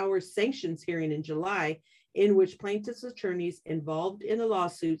 6-hour sanctions hearing in July in which plaintiffs' attorneys involved in the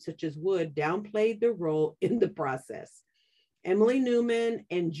lawsuit, such as Wood, downplayed their role in the process. Emily Newman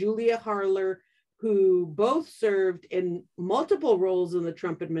and Julia Harler, who both served in multiple roles in the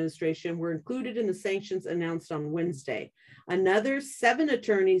Trump administration, were included in the sanctions announced on Wednesday. Another 7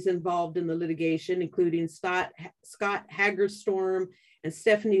 attorneys involved in the litigation, including Scott Hagerstorm and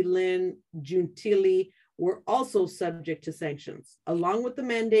Stephanie Lynn Giuntilli, were also subject to sanctions, along with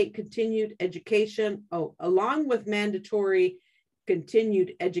mandatory continued education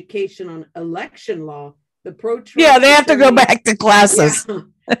on election law. The pro-Trump they have to go back to classes.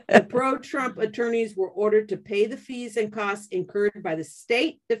 The pro-Trump attorneys were ordered to pay the fees and costs incurred by the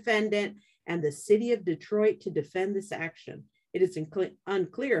state defendant and the city of Detroit to defend this action. It is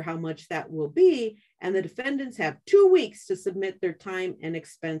unclear how much that will be, and the defendants have 2 weeks to submit their time and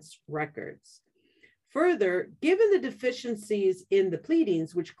expense records. Further, given the deficiencies in the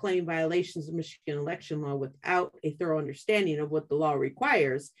pleadings, which claim violations of Michigan election law without a thorough understanding of what the law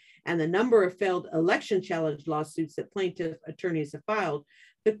requires, and the number of failed election challenge lawsuits that plaintiff attorneys have filed,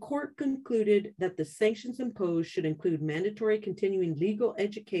 the court concluded that the sanctions imposed should include mandatory continuing legal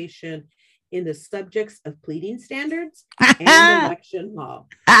education in the subjects of pleading standards and election law.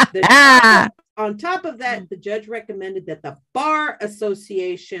 On top of that, the judge recommended that the Bar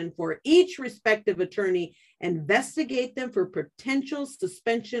Association for each respective attorney investigate them for potential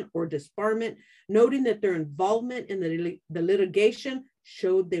suspension or disbarment, noting that their involvement in the litigation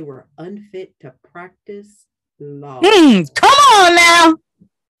showed they were unfit to practice law. Come on now.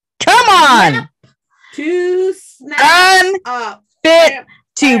 Come on. To snap up. Unfit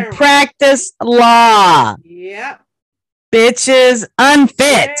to practice law. Yep. Bitches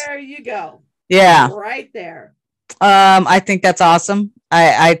unfit. There you go. Yeah. Right there. I think that's awesome.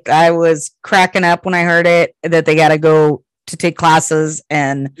 I was cracking up when I heard it that they got to go to take classes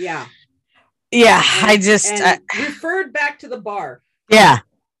and yeah. I just referred back to the bar. Yeah.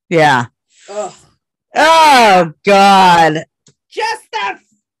 Ugh. Oh God. Just that.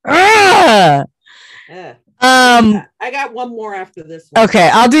 I got one more after this one. Okay,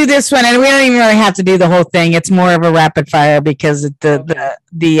 I'll do this one, and we don't even really have to do the whole thing. It's more of a rapid fire because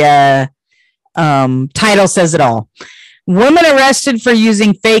the title says it all. Woman arrested for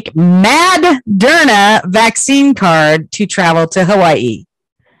using fake Moderna vaccine card to travel to Hawaii.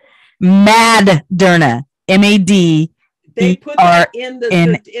 Moderna, MAD. They put that in the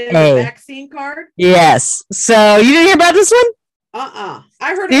vaccine card. Yes. So you didn't hear about this one? I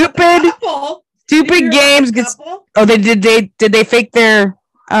heard about the couple. Stupid games. Oh, they fake their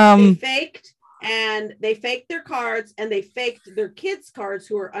They faked their cards, and they faked their kids' cards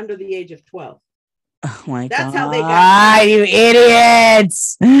who are under the age of 12. Oh my God. That's how they got you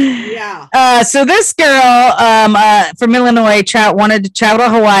idiots. Yeah. So this girl from Illinois wanted to travel to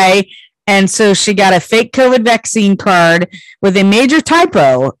Hawaii, and so she got a fake COVID vaccine card with a major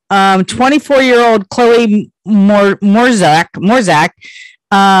typo. 24-year-old Chloe Morzak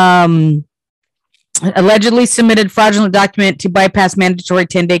allegedly submitted fraudulent document to bypass mandatory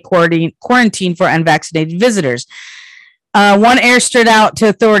 10-day quarantine for unvaccinated visitors. One air stood out to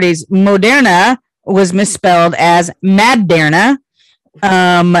authorities. Moderna was misspelled as Madderna,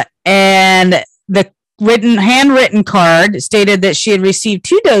 and the handwritten card stated that she had received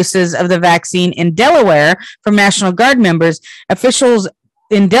 2 doses of the vaccine in Delaware from National Guard members. Officials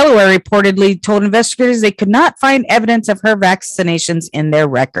in Delaware reportedly told investigators they could not find evidence of her vaccinations in their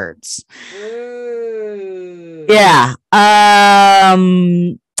records. Yeah.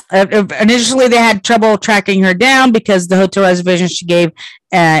 Initially, they had trouble tracking her down because the hotel reservation she gave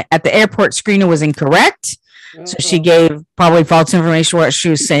at the airport screener was incorrect. So she gave probably false information where she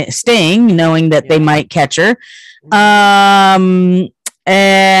was staying, knowing that they might catch her. And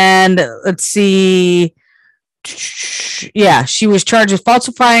let's see. Yeah, she was charged with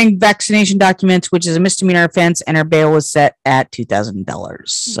falsifying vaccination documents, which is a misdemeanor offense, and her bail was set at $2,000.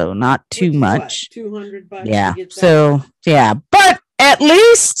 So not too much. $200. Yeah. So yeah, but at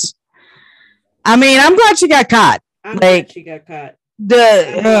least, I mean, I'm glad she got caught. I'm glad she got caught.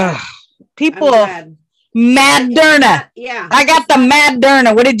 The people. Moderna. Yeah. I got the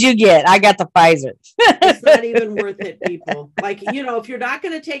Moderna. What did you get? I got the Pfizer. It's not even worth it, people. Like, if you're not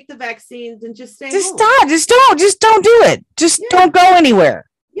going to take the vaccines, then just stay Just home. stop. Just don't do it. Just don't go anywhere.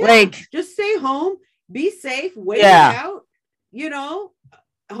 Yeah. Like, just stay home, be safe, wait it out.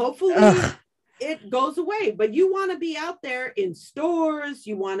 Hopefully it goes away. But you want to be out there in stores.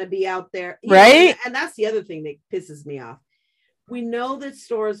 You want to be out there, right? And that's the other thing that pisses me off. We know that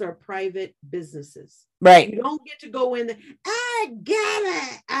stores are private businesses. Right. You don't get to go in there. I got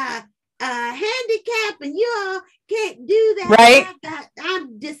a handicap and you all can't do that. Right.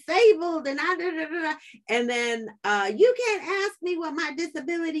 I'm disabled and and then you can't ask me what my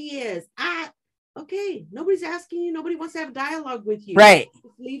disability is. Okay, nobody's asking you. Nobody wants to have a dialogue with you. Right.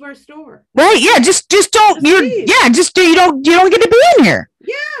 Just leave our store. Right. Yeah. Just don't. You don't get to be in here.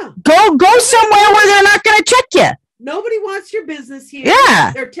 Yeah. Go somewhere where they're not going to check you. Nobody wants your business here.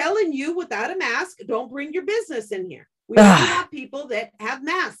 Yeah. They're telling you without a mask, don't bring your business in here. We don't want people that have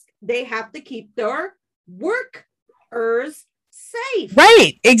masks. They have to keep their workers safe.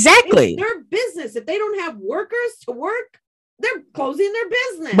 Right. Exactly. It's their business. If they don't have workers to work, they're closing their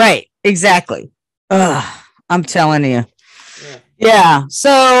business. Right. Exactly. I'm telling you. Yeah. So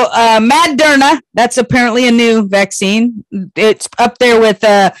Moderna, that's apparently a new vaccine. It's up there with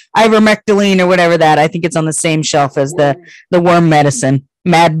ivermectin or whatever that. I think it's on the same shelf as the worm medicine.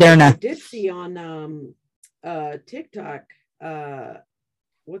 Moderna. I did see on TikTok,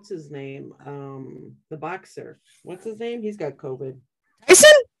 what's his name? The boxer. What's his name? He's got COVID.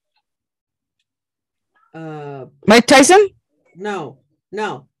 Tyson? Mike Tyson? No,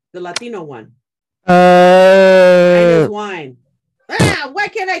 the Latino one. His wine. Why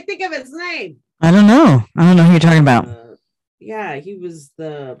can't I think of his name? I don't know who you're talking about. Yeah, he was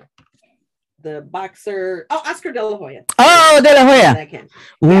the boxer. Oh, Oscar De La Hoya. Oh, De La Hoya.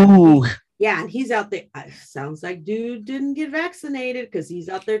 Ooh. Yeah, and he's out there. Sounds like dude didn't get vaccinated because he's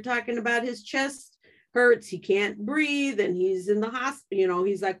out there talking about his chest hurts. He can't breathe, and he's in the hospital.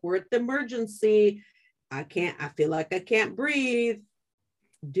 He's like, we're at the emergency. I feel like I can't breathe.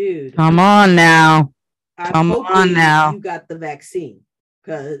 Dude. Come on now. Come on now. You got the vaccine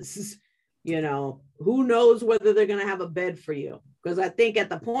because, who knows whether they're going to have a bed for you. Because I think at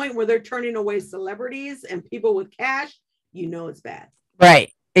the point where they're turning away celebrities and people with cash, it's bad.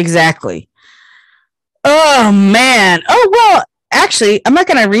 Right. Exactly. Oh, man. Oh, well, actually, I'm not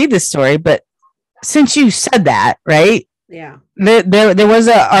going to read this story, but since you said that, right? Yeah. There was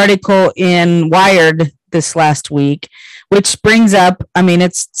an article in Wired this last week, which brings up,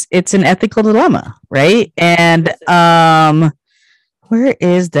 it's an ethical dilemma, right? And where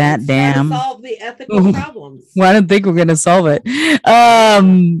is that damn? Solve the ethical problems. Well, I don't think we're going to solve it.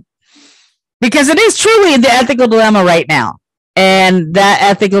 Because it is truly the ethical dilemma right now. And that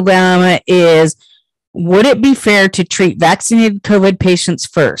ethical dilemma is, would it be fair to treat vaccinated COVID patients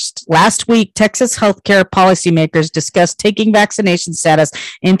first? Last week, Texas healthcare policymakers discussed taking vaccination status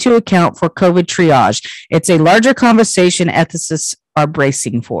into account for COVID triage. It's a larger conversation ethicists are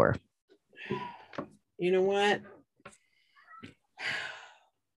bracing for. You know what?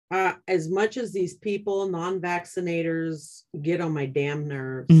 As much as these people, non-vaccinators, get on my damn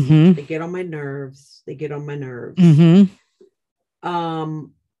nerves, they get on my nerves.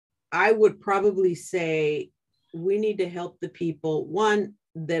 I would probably say we need to help the people, one,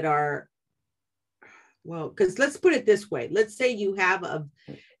 that are, because let's put it this way. Let's say you have a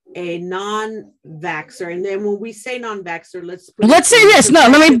non-vaxxer, and then when we say non-vaxxer, let's say this. No,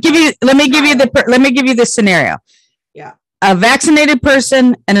 let me give you the scenario. Yeah. A vaccinated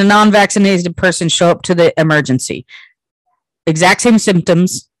person and a non-vaccinated person show up to the emergency. Exact same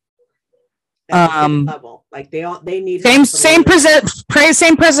symptoms. Same level. Like they need same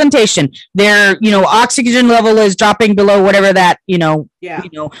presentation. Their oxygen level is dropping below whatever that when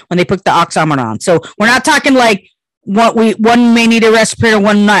they put the oximeter on. So we're not talking like one may need a respirator,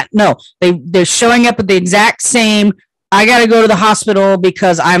 one not. No, they're showing up with the exact same. I got to go to the hospital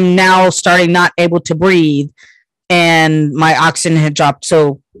because I'm now starting not able to breathe, and my oxygen had dropped.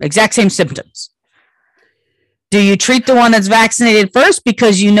 So exact same symptoms. Do you treat the one that's vaccinated first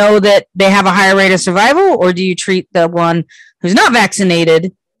because you know that they have a higher rate of survival, or do you treat the one who's not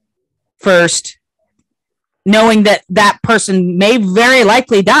vaccinated first, knowing that that person may very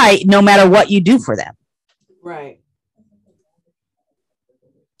likely die no matter what you do for them? Right.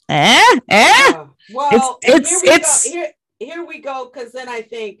 Well, here we go. Because then I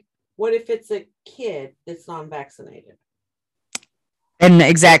think, what if it's a kid that's non-vaccinated and the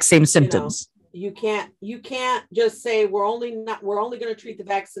exact same symptoms? You can't just say we're only going to treat the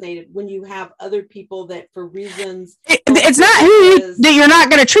vaccinated when you have other people that for reasons it's not that you're not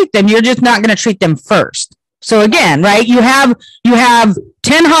going to treat them. You're just not going to treat them first. So again, right? You have 10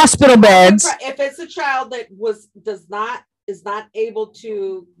 hospital beds. If it's a child that is not able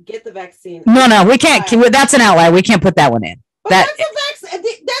to get the vaccine. No, we can't. That's an outlier. We can't put that one in. That's a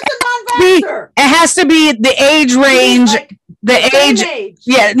non-vaxxer. It has to be the age range. The age.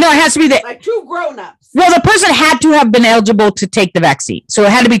 Yeah, no, it has to be like two grown-ups. Well, the person had to have been eligible to take the vaccine. So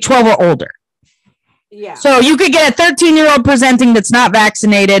it had to be 12 or older. Yeah. So you could get a 13-year-old presenting that's not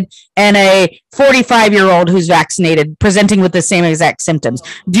vaccinated and a 45-year-old who's vaccinated presenting with the same exact symptoms.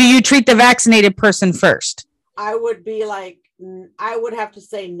 Do you treat the vaccinated person first? I would be like, I would have to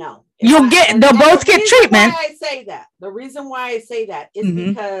say no. They'll both get treatment. The reason why I say that is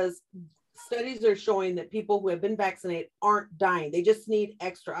because studies are showing that people who have been vaccinated aren't dying. They just need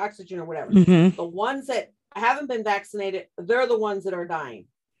extra oxygen or whatever. The ones that haven't been vaccinated, they're the ones that are dying.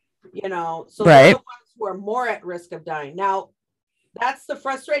 So they're the ones who are more at risk of dying. Now, that's the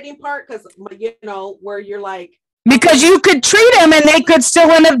frustrating part because, where you're like. Because you could treat them and they could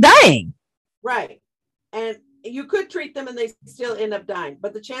still end up dying. Right. And you could treat them and they still end up dying.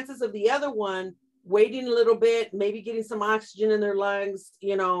 But the chances of the other one waiting a little bit, maybe getting some oxygen in their lungs,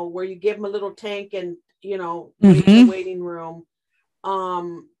 where you give them a little tank and, wait in the waiting room.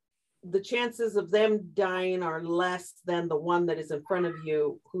 The chances of them dying are less than the one that is in front of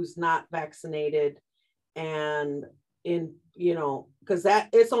you who's not vaccinated. And because that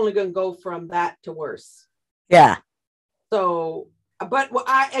it's only going to go from that to worse. Yeah. So, but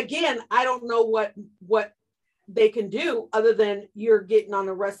I don't know what they can do other than you're getting on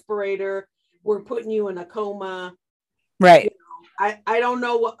a respirator. We're putting you in a coma. Right. I don't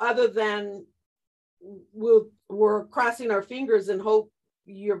know what other than we're crossing our fingers and hope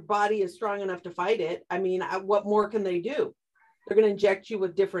your body is strong enough to fight it. I mean, what more can they do? They're going to inject you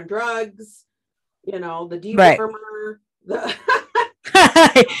with different drugs, the dewormer, the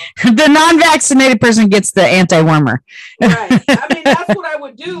non-vaccinated person gets the anti-wormer. Right. I mean, that's what I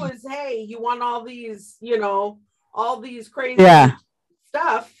would do is, hey, you want all these crazy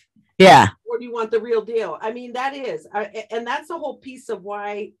stuff. Yeah. Or do you want the real deal? I mean, and that's the whole piece of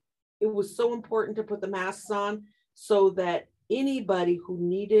why it was so important to put the masks on so that anybody who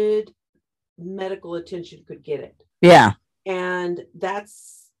needed medical attention could get it. Yeah. And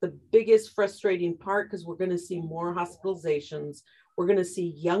that's the biggest frustrating part because we're going to see more hospitalizations. We're going to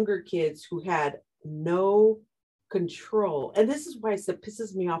see younger kids who had no control. And this is why it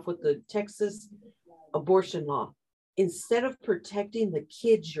pisses me off with the Texas abortion law. Instead of protecting the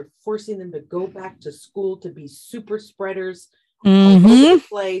kids, you're forcing them to go back to school to be super spreaders all over the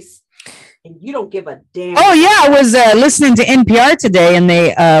place. And you don't give a damn. Oh, yeah. I was listening to NPR today and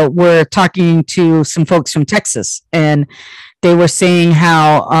they were talking to some folks from Texas and they were saying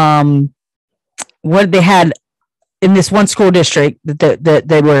how what they had in this one school district that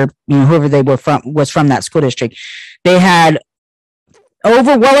they were, whoever they were from was from that school district. They had well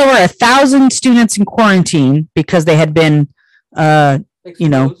over 1,000 students in quarantine because they had been,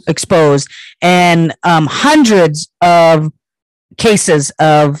 exposed and hundreds of cases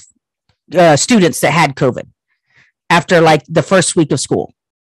of students that had COVID after like the first week of school.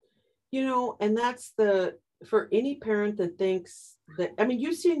 And that's for any parent that thinks that, I mean,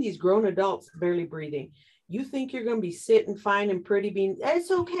 you've seen these grown adults barely breathing. You think you're going to be sitting fine and pretty being, it's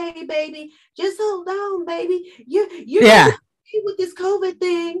okay, baby. Just hold on, baby. You're with this COVID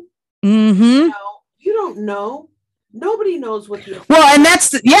thing. You don't know. Nobody knows what you're. Well, and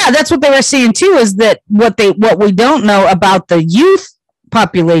that's what they were saying too, is that what we don't know about the youth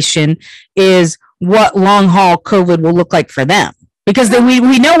population is what long haul COVID will look like for them. Because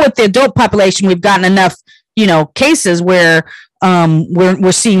we know with the adult population, we've gotten enough, cases where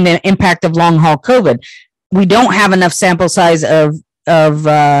we're seeing the impact of long haul COVID. We don't have enough sample size of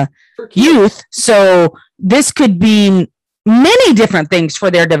youth. So this could be many different things for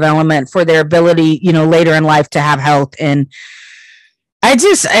their development, for their ability, later in life to have health. And I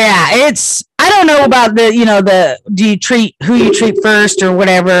don't know about do you treat who you treat first or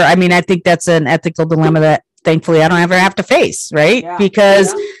whatever. I mean, I think that's an ethical dilemma that thankfully I don't ever have to face. Right. Yeah.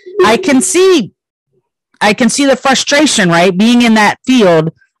 Because I can see the frustration, right? Being in that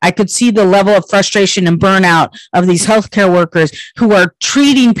field, I could see the level of frustration and burnout of these healthcare workers who are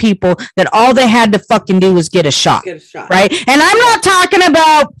treating people that all they had to fucking do was get a shot. Right. And I'm not talking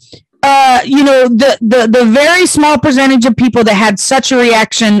about, the very small percentage of people that had such a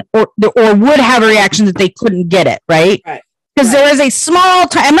reaction or would have a reaction that they couldn't get it. Right. Because there is a small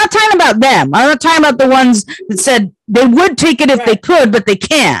time. I'm not talking about them. I'm not talking about the ones that said, They would take it if they could, but they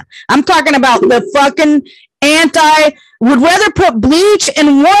can't. I'm talking about the fucking would rather put bleach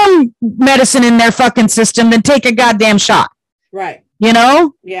and warm medicine in their fucking system than take a goddamn shot. Right. You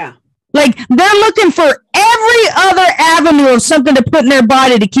know? Yeah. Like they're looking for every other avenue of something to put in their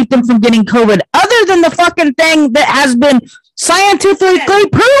body to keep them from getting COVID, other than the fucking thing that has been scientifically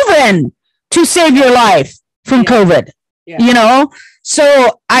proven to save your life from COVID. Yeah. You know?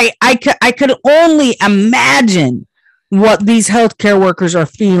 So I could only imagine what these healthcare workers are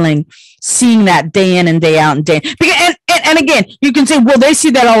feeling, seeing that day in and day out and day. And again, you can say, well, they see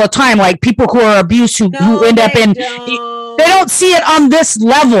that all the time, like people who are abused who end up in. They don't see it on this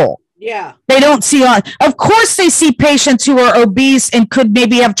level. Yeah. They don't see on. Of course, they see patients who are obese and could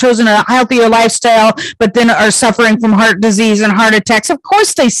maybe have chosen a healthier lifestyle, but then are suffering from heart disease and heart attacks. Of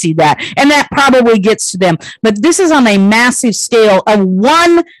course, they see that, and that probably gets to them. But this is on a massive scale of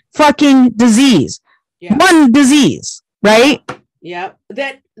one fucking disease. Yeah. One disease, right? Yeah.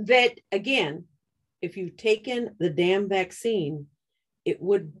 That again, if you've taken the damn vaccine, it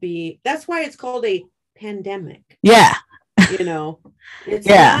would be. That's why it's called a pandemic. Yeah. You know, it's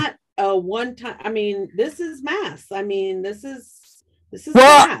not a one time. I mean, this is mass. I mean, this is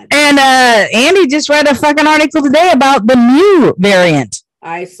well, bad. And Andy just read a fucking article today about the Mu variant.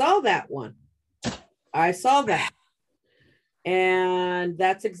 I saw that one. And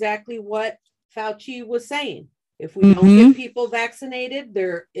that's exactly what Fauci was saying. If we don't get people vaccinated,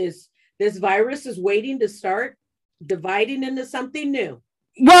 this virus is waiting to start dividing into something new.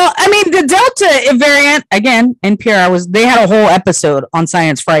 Well, I mean, the Delta variant, again, NPR they had a whole episode on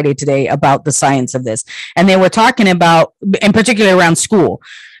Science Friday today about the science of this. And they were talking about, in particular around school,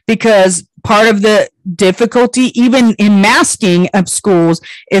 because part of the difficulty, even in masking of schools,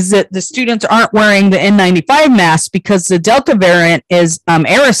 is that the students aren't wearing the N95 mask because the Delta variant is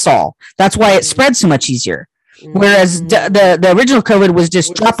aerosol. That's why it spreads so much easier. Whereas the original COVID was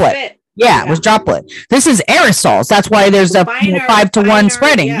just droplet. Yeah, it was droplet. This is aerosols. That's why there's a 5-to-1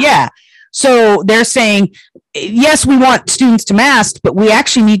 spreading. Yeah. So they're saying, yes, we want students to mask, but we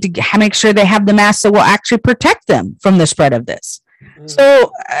actually need to make sure they have the masks that will actually protect them from the spread of this.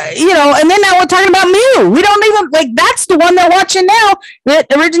 So, you know, and then now we're talking about Mu. We don't even, that's the one they're watching now that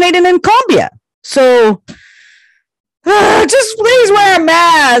originated in Colombia. So just please wear a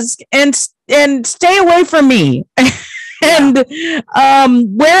mask and stay away from me. And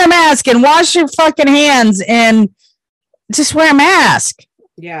wear a mask and wash your fucking hands and just wear a mask.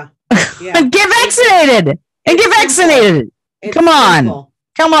 Yeah. And get vaccinated. Come on.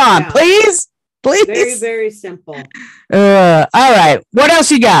 Yeah. Please. Very, very simple. All right. What else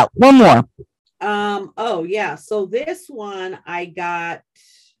you got? One more. Oh yeah. So this one I got.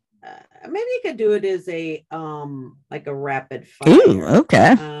 Maybe you could do it as a like a rapid fire. Ooh,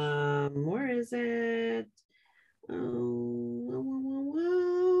 okay. Where is it?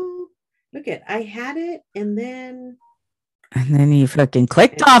 Look at, I had it and then you fucking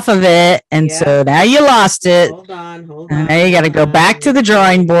clicked off of it, and so now you lost it. Hold on. Now you got to go back to the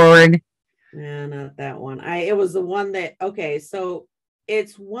drawing board. No, not that one. It was the one that. Okay, so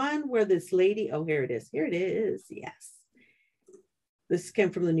it's one where this lady. Oh, here it is. Yes, this came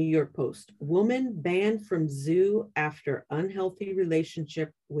from the New York Post. Woman banned from zoo after unhealthy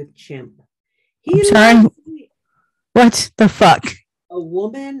relationship with chimp. What the fuck? A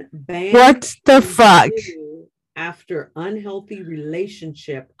woman banned. What the fuck? After unhealthy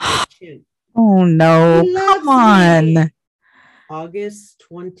relationship with chimp. Oh no! Come on. August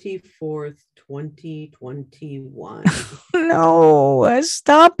 24th, 2021. No,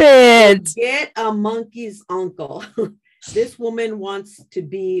 stop it. Get a monkey's uncle. This woman wants to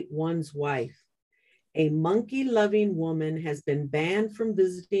be one's wife. A monkey-loving woman has been banned from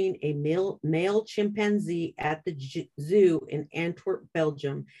visiting a male chimpanzee at the zoo in Antwerp,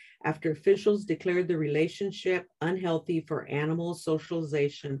 Belgium, after officials declared the relationship unhealthy for animal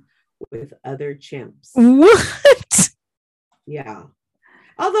socialization with other chimps. What? Yeah.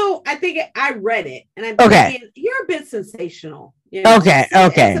 Although I think I read it, and I'm thinking, you're a bit sensational. You know? Okay.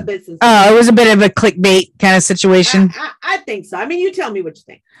 It's a bit sensational. It was a bit of a clickbait kind of situation. I think so. I mean, you tell me what you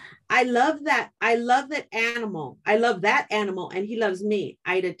think. I love that animal. I love that animal, and he loves me.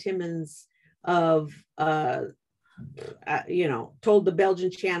 Ida Timmons of told the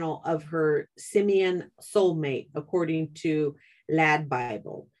Belgian channel of her simian soulmate, according to Lad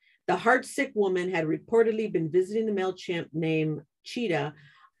Bible. The heartsick woman had reportedly been visiting the male chimp named Cheetah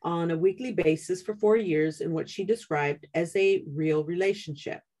on a weekly basis for 4 years in what she described as a real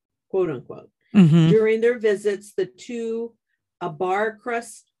relationship, quote unquote. Mm-hmm. During their visits, the two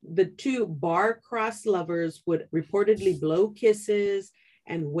bar-crossed lovers would reportedly blow kisses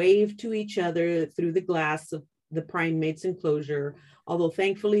and wave to each other through the glass of the primate's enclosure, although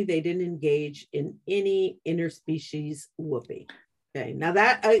thankfully they didn't engage in any interspecies whooping. Okay, now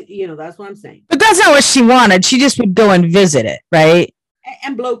that that's what I'm saying. But that's not what she wanted. She just would go and visit it, right?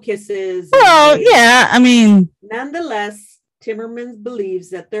 And blow kisses. Well, yeah, I mean, nonetheless, Timmermans believes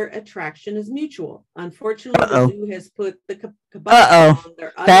that their attraction is mutual. Unfortunately, Uh-oh. the zoo has put the kibosh on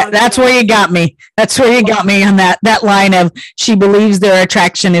their that's where you got me. That's where you got me on that line of she believes their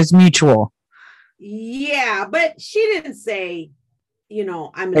attraction is mutual. Yeah, but she didn't say,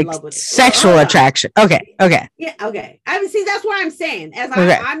 I'm in love with it. Sexual attraction. Okay. Yeah, okay. I mean, see, that's what I'm saying. As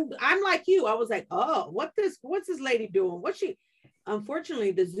I'm like you, I was like, oh, what's this lady doing?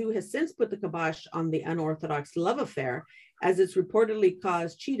 Unfortunately, the zoo has since put the kibosh on the unorthodox love affair, as it's reportedly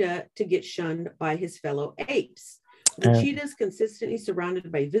caused Cheetah to get shunned by his fellow apes. The cheetah is consistently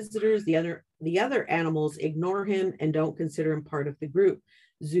surrounded by visitors. The other animals ignore him and don't consider him part of the group.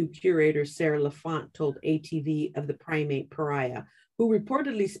 Zoo curator Sarah Lafont told ATV of the primate pariah, who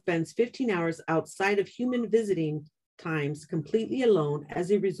reportedly spends 15 hours outside of human visiting times completely alone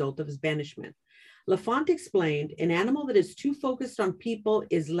as a result of his banishment. Lafont explained, an animal that is too focused on people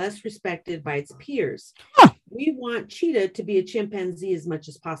is less respected by its peers. We want Cheetah to be a chimpanzee as much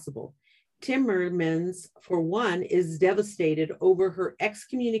as possible. Timmermans, for one, is devastated over her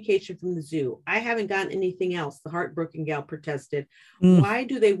excommunication from the zoo. I haven't gotten anything else, the heartbroken gal protested. Why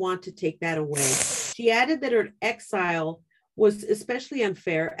do they want to take that away? She added that her exile was especially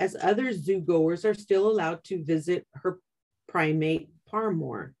unfair, as other zoo goers are still allowed to visit her primate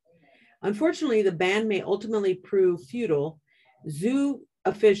paramour. Unfortunately, the ban may ultimately prove futile. Zoo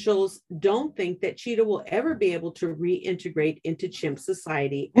officials don't think that Cheetah will ever be able to reintegrate into chimp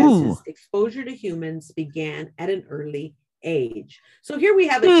society, as his exposure to humans began at an early age. So here we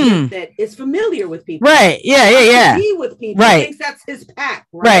have a chimp that is familiar with people. Right. Yeah. Be with people. Right. Thinks that's his pack.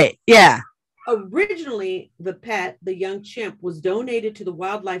 Right. Yeah. Originally, the young chimp, was donated to the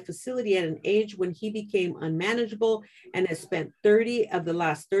wildlife facility at an age when he became unmanageable and has spent 30 of the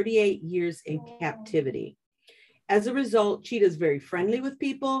last 38 years in captivity. As a result, Cheetah is very friendly with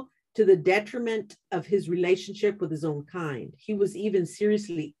people, to the detriment of his relationship with his own kind. He was even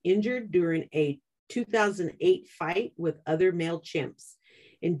seriously injured during a 2008 fight with other male chimps.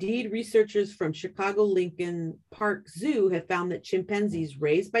 Indeed, researchers from Chicago Lincoln Park Zoo have found that chimpanzees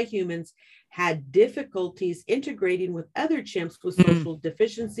raised by humans had difficulties integrating with other chimps with social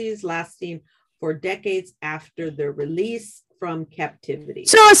deficiencies, lasting for decades after their release from captivity.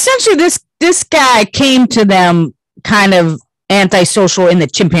 So essentially, this guy came to them kind of antisocial in the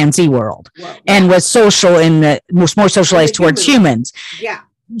chimpanzee world, and was more socialized towards humans. Yeah.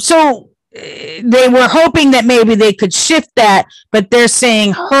 So they were hoping that maybe they could shift that, but they're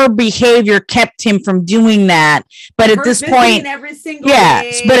saying her behavior kept him from doing that. But at this point,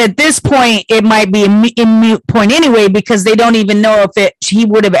 but at this point, it might be a moot point anyway, because they don't even know if he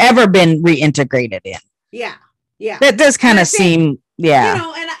would have ever been reintegrated in. Yeah. That does kind of seem,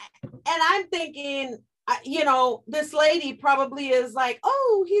 and I'm thinking, this lady probably is like,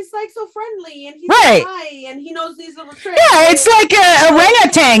 oh, he's like so friendly and he's high and he knows these little tricks. Yeah, it's like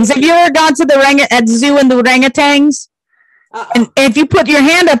orangutans. Have you ever gone to the zoo and the orangutans? And if you put your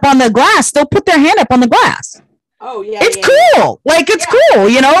hand up on the glass, they'll put their hand up on the glass. Oh yeah, it's cool. Like it's cool,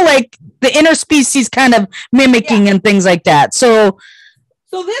 like the interspecies kind of mimicking and things like that. So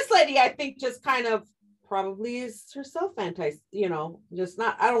this lady, I think, just kind of probably is herself just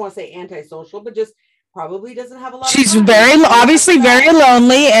not. I don't want to say antisocial, but just probably doesn't have a lot. She's obviously very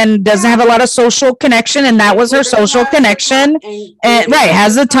lonely and doesn't have a lot of social connection, and that was her social connection. And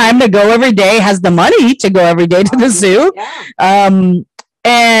has the time to go every day, has the money to go every day to the zoo. I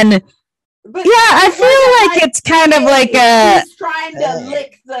feel like it's kind of like she's trying to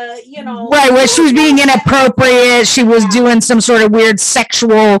lick the, where she was being inappropriate. She was doing some sort of weird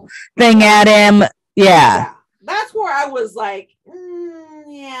sexual thing at him. Yeah. That's where I was like,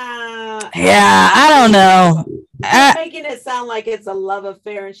 I don't know. Making it sound like it's a love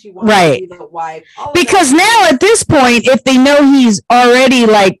affair and she wants to be the wife. Because now at this point, if they know he's already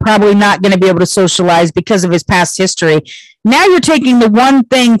probably not going to be able to socialize because of his past history, now you're taking the one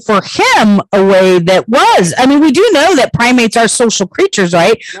thing for him away that was. I mean, we do know that primates are social creatures,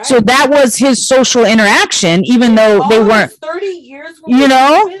 right? So that was his social interaction, even though they weren't. 30 years.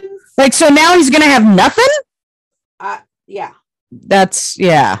 So now he's going to have nothing? Yeah. That's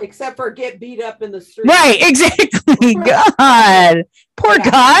except for get beat up in the street. Right, exactly. God, poor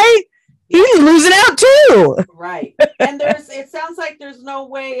guy. He's losing out too. Right. And it sounds like there's no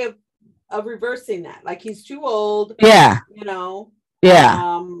way of reversing that. Like he's too old. Yeah.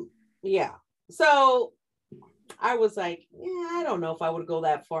 Yeah. Yeah. So I was like, yeah, I don't know if I would go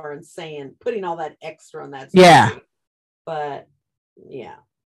that far in saying putting all that extra on that story. Yeah. But yeah.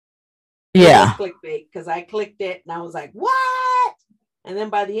 Yeah. Clickbait, because I clicked it and I was like, what? And then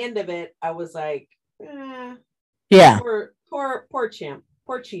by the end of it, I was like, yeah. Poor chimp.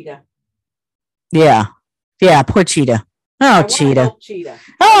 Poor cheetah. Yeah. Yeah, poor cheetah. Oh, cheetah. Cheetah.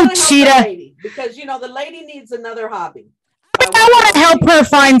 Oh, cheetah. Because the lady needs another hobby. I want to help her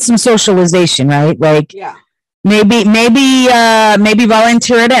find some socialization, right? Like, yeah. Maybe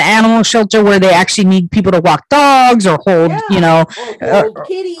volunteer at an animal shelter where they actually need people to walk dogs or hold, or hold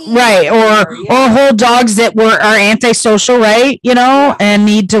kitties, right? Or hold dogs that are antisocial, right? And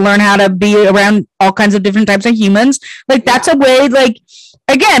need to learn how to be around all kinds of different types of humans. Like that's a way. Like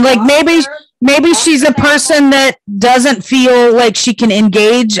again, like maybe she's a person that doesn't feel like she can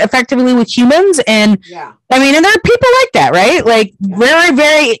engage effectively with humans, and I mean, and there are people like that, right? Like very,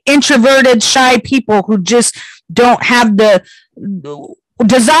 very introverted, shy people who just don't have the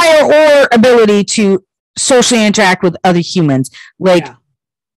desire or ability to socially interact with other humans. Like,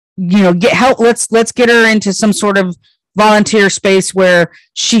 get help. Let's get her into some sort of volunteer space where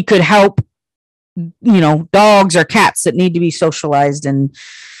she could help, dogs or cats that need to be socialized. And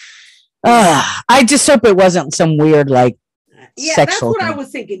I just hope it wasn't some weird, like, sexual that's what thing. I was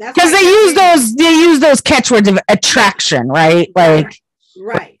thinking. That's because they use those catchwords of attraction, right? Like,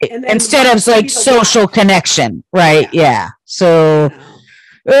 right. And then instead of like social connection, right? Yeah. So,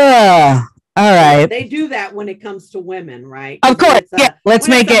 all right. They do that when it comes to women, right? Of course. Let's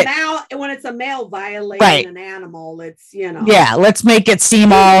make it when it's a male violating an animal. It's Yeah. Let's make it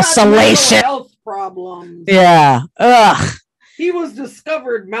seem all salacious. Health problems. Yeah. Ugh. He was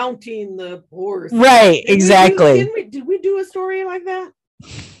discovered mounting the horse. Right, exactly. Did we do a story like that?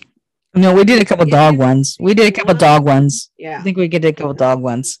 No, we did a couple dog ones. We did a couple dog ones. Yeah. I think we did a couple dog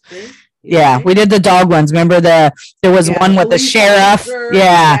ones. Yeah, we did the dog ones. Remember there was one with the sheriff.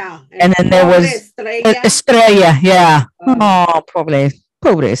 Yeah. And then there was Estrella. Yeah. Oh, pobre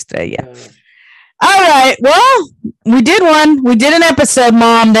Estrella. All right. Well, we did one. We did an episode,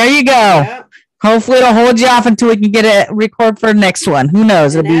 Mom. There you go. Yeah. Hopefully it'll hold you off until we can get a record for the next one. Who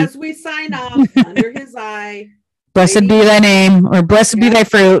knows? And as we sign off, under his eye. Blessed be thy name, or blessed be thy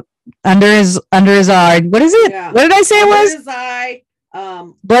fruit. Under his eye. What is it? Yeah. What did I say under it was? His eye.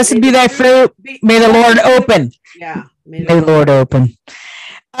 Blessed be thy fruit. May the Lord open. Yeah. May the Lord open.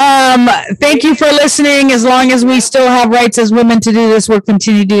 Thank you for listening. As long as we still have rights as women to do this, we'll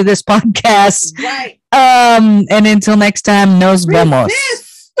continue to do this podcast. Right. And until next time, nos vemos. Resist.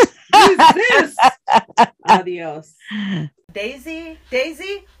 Adios. Daisy,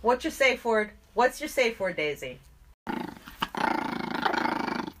 what's your safe word? Daisy?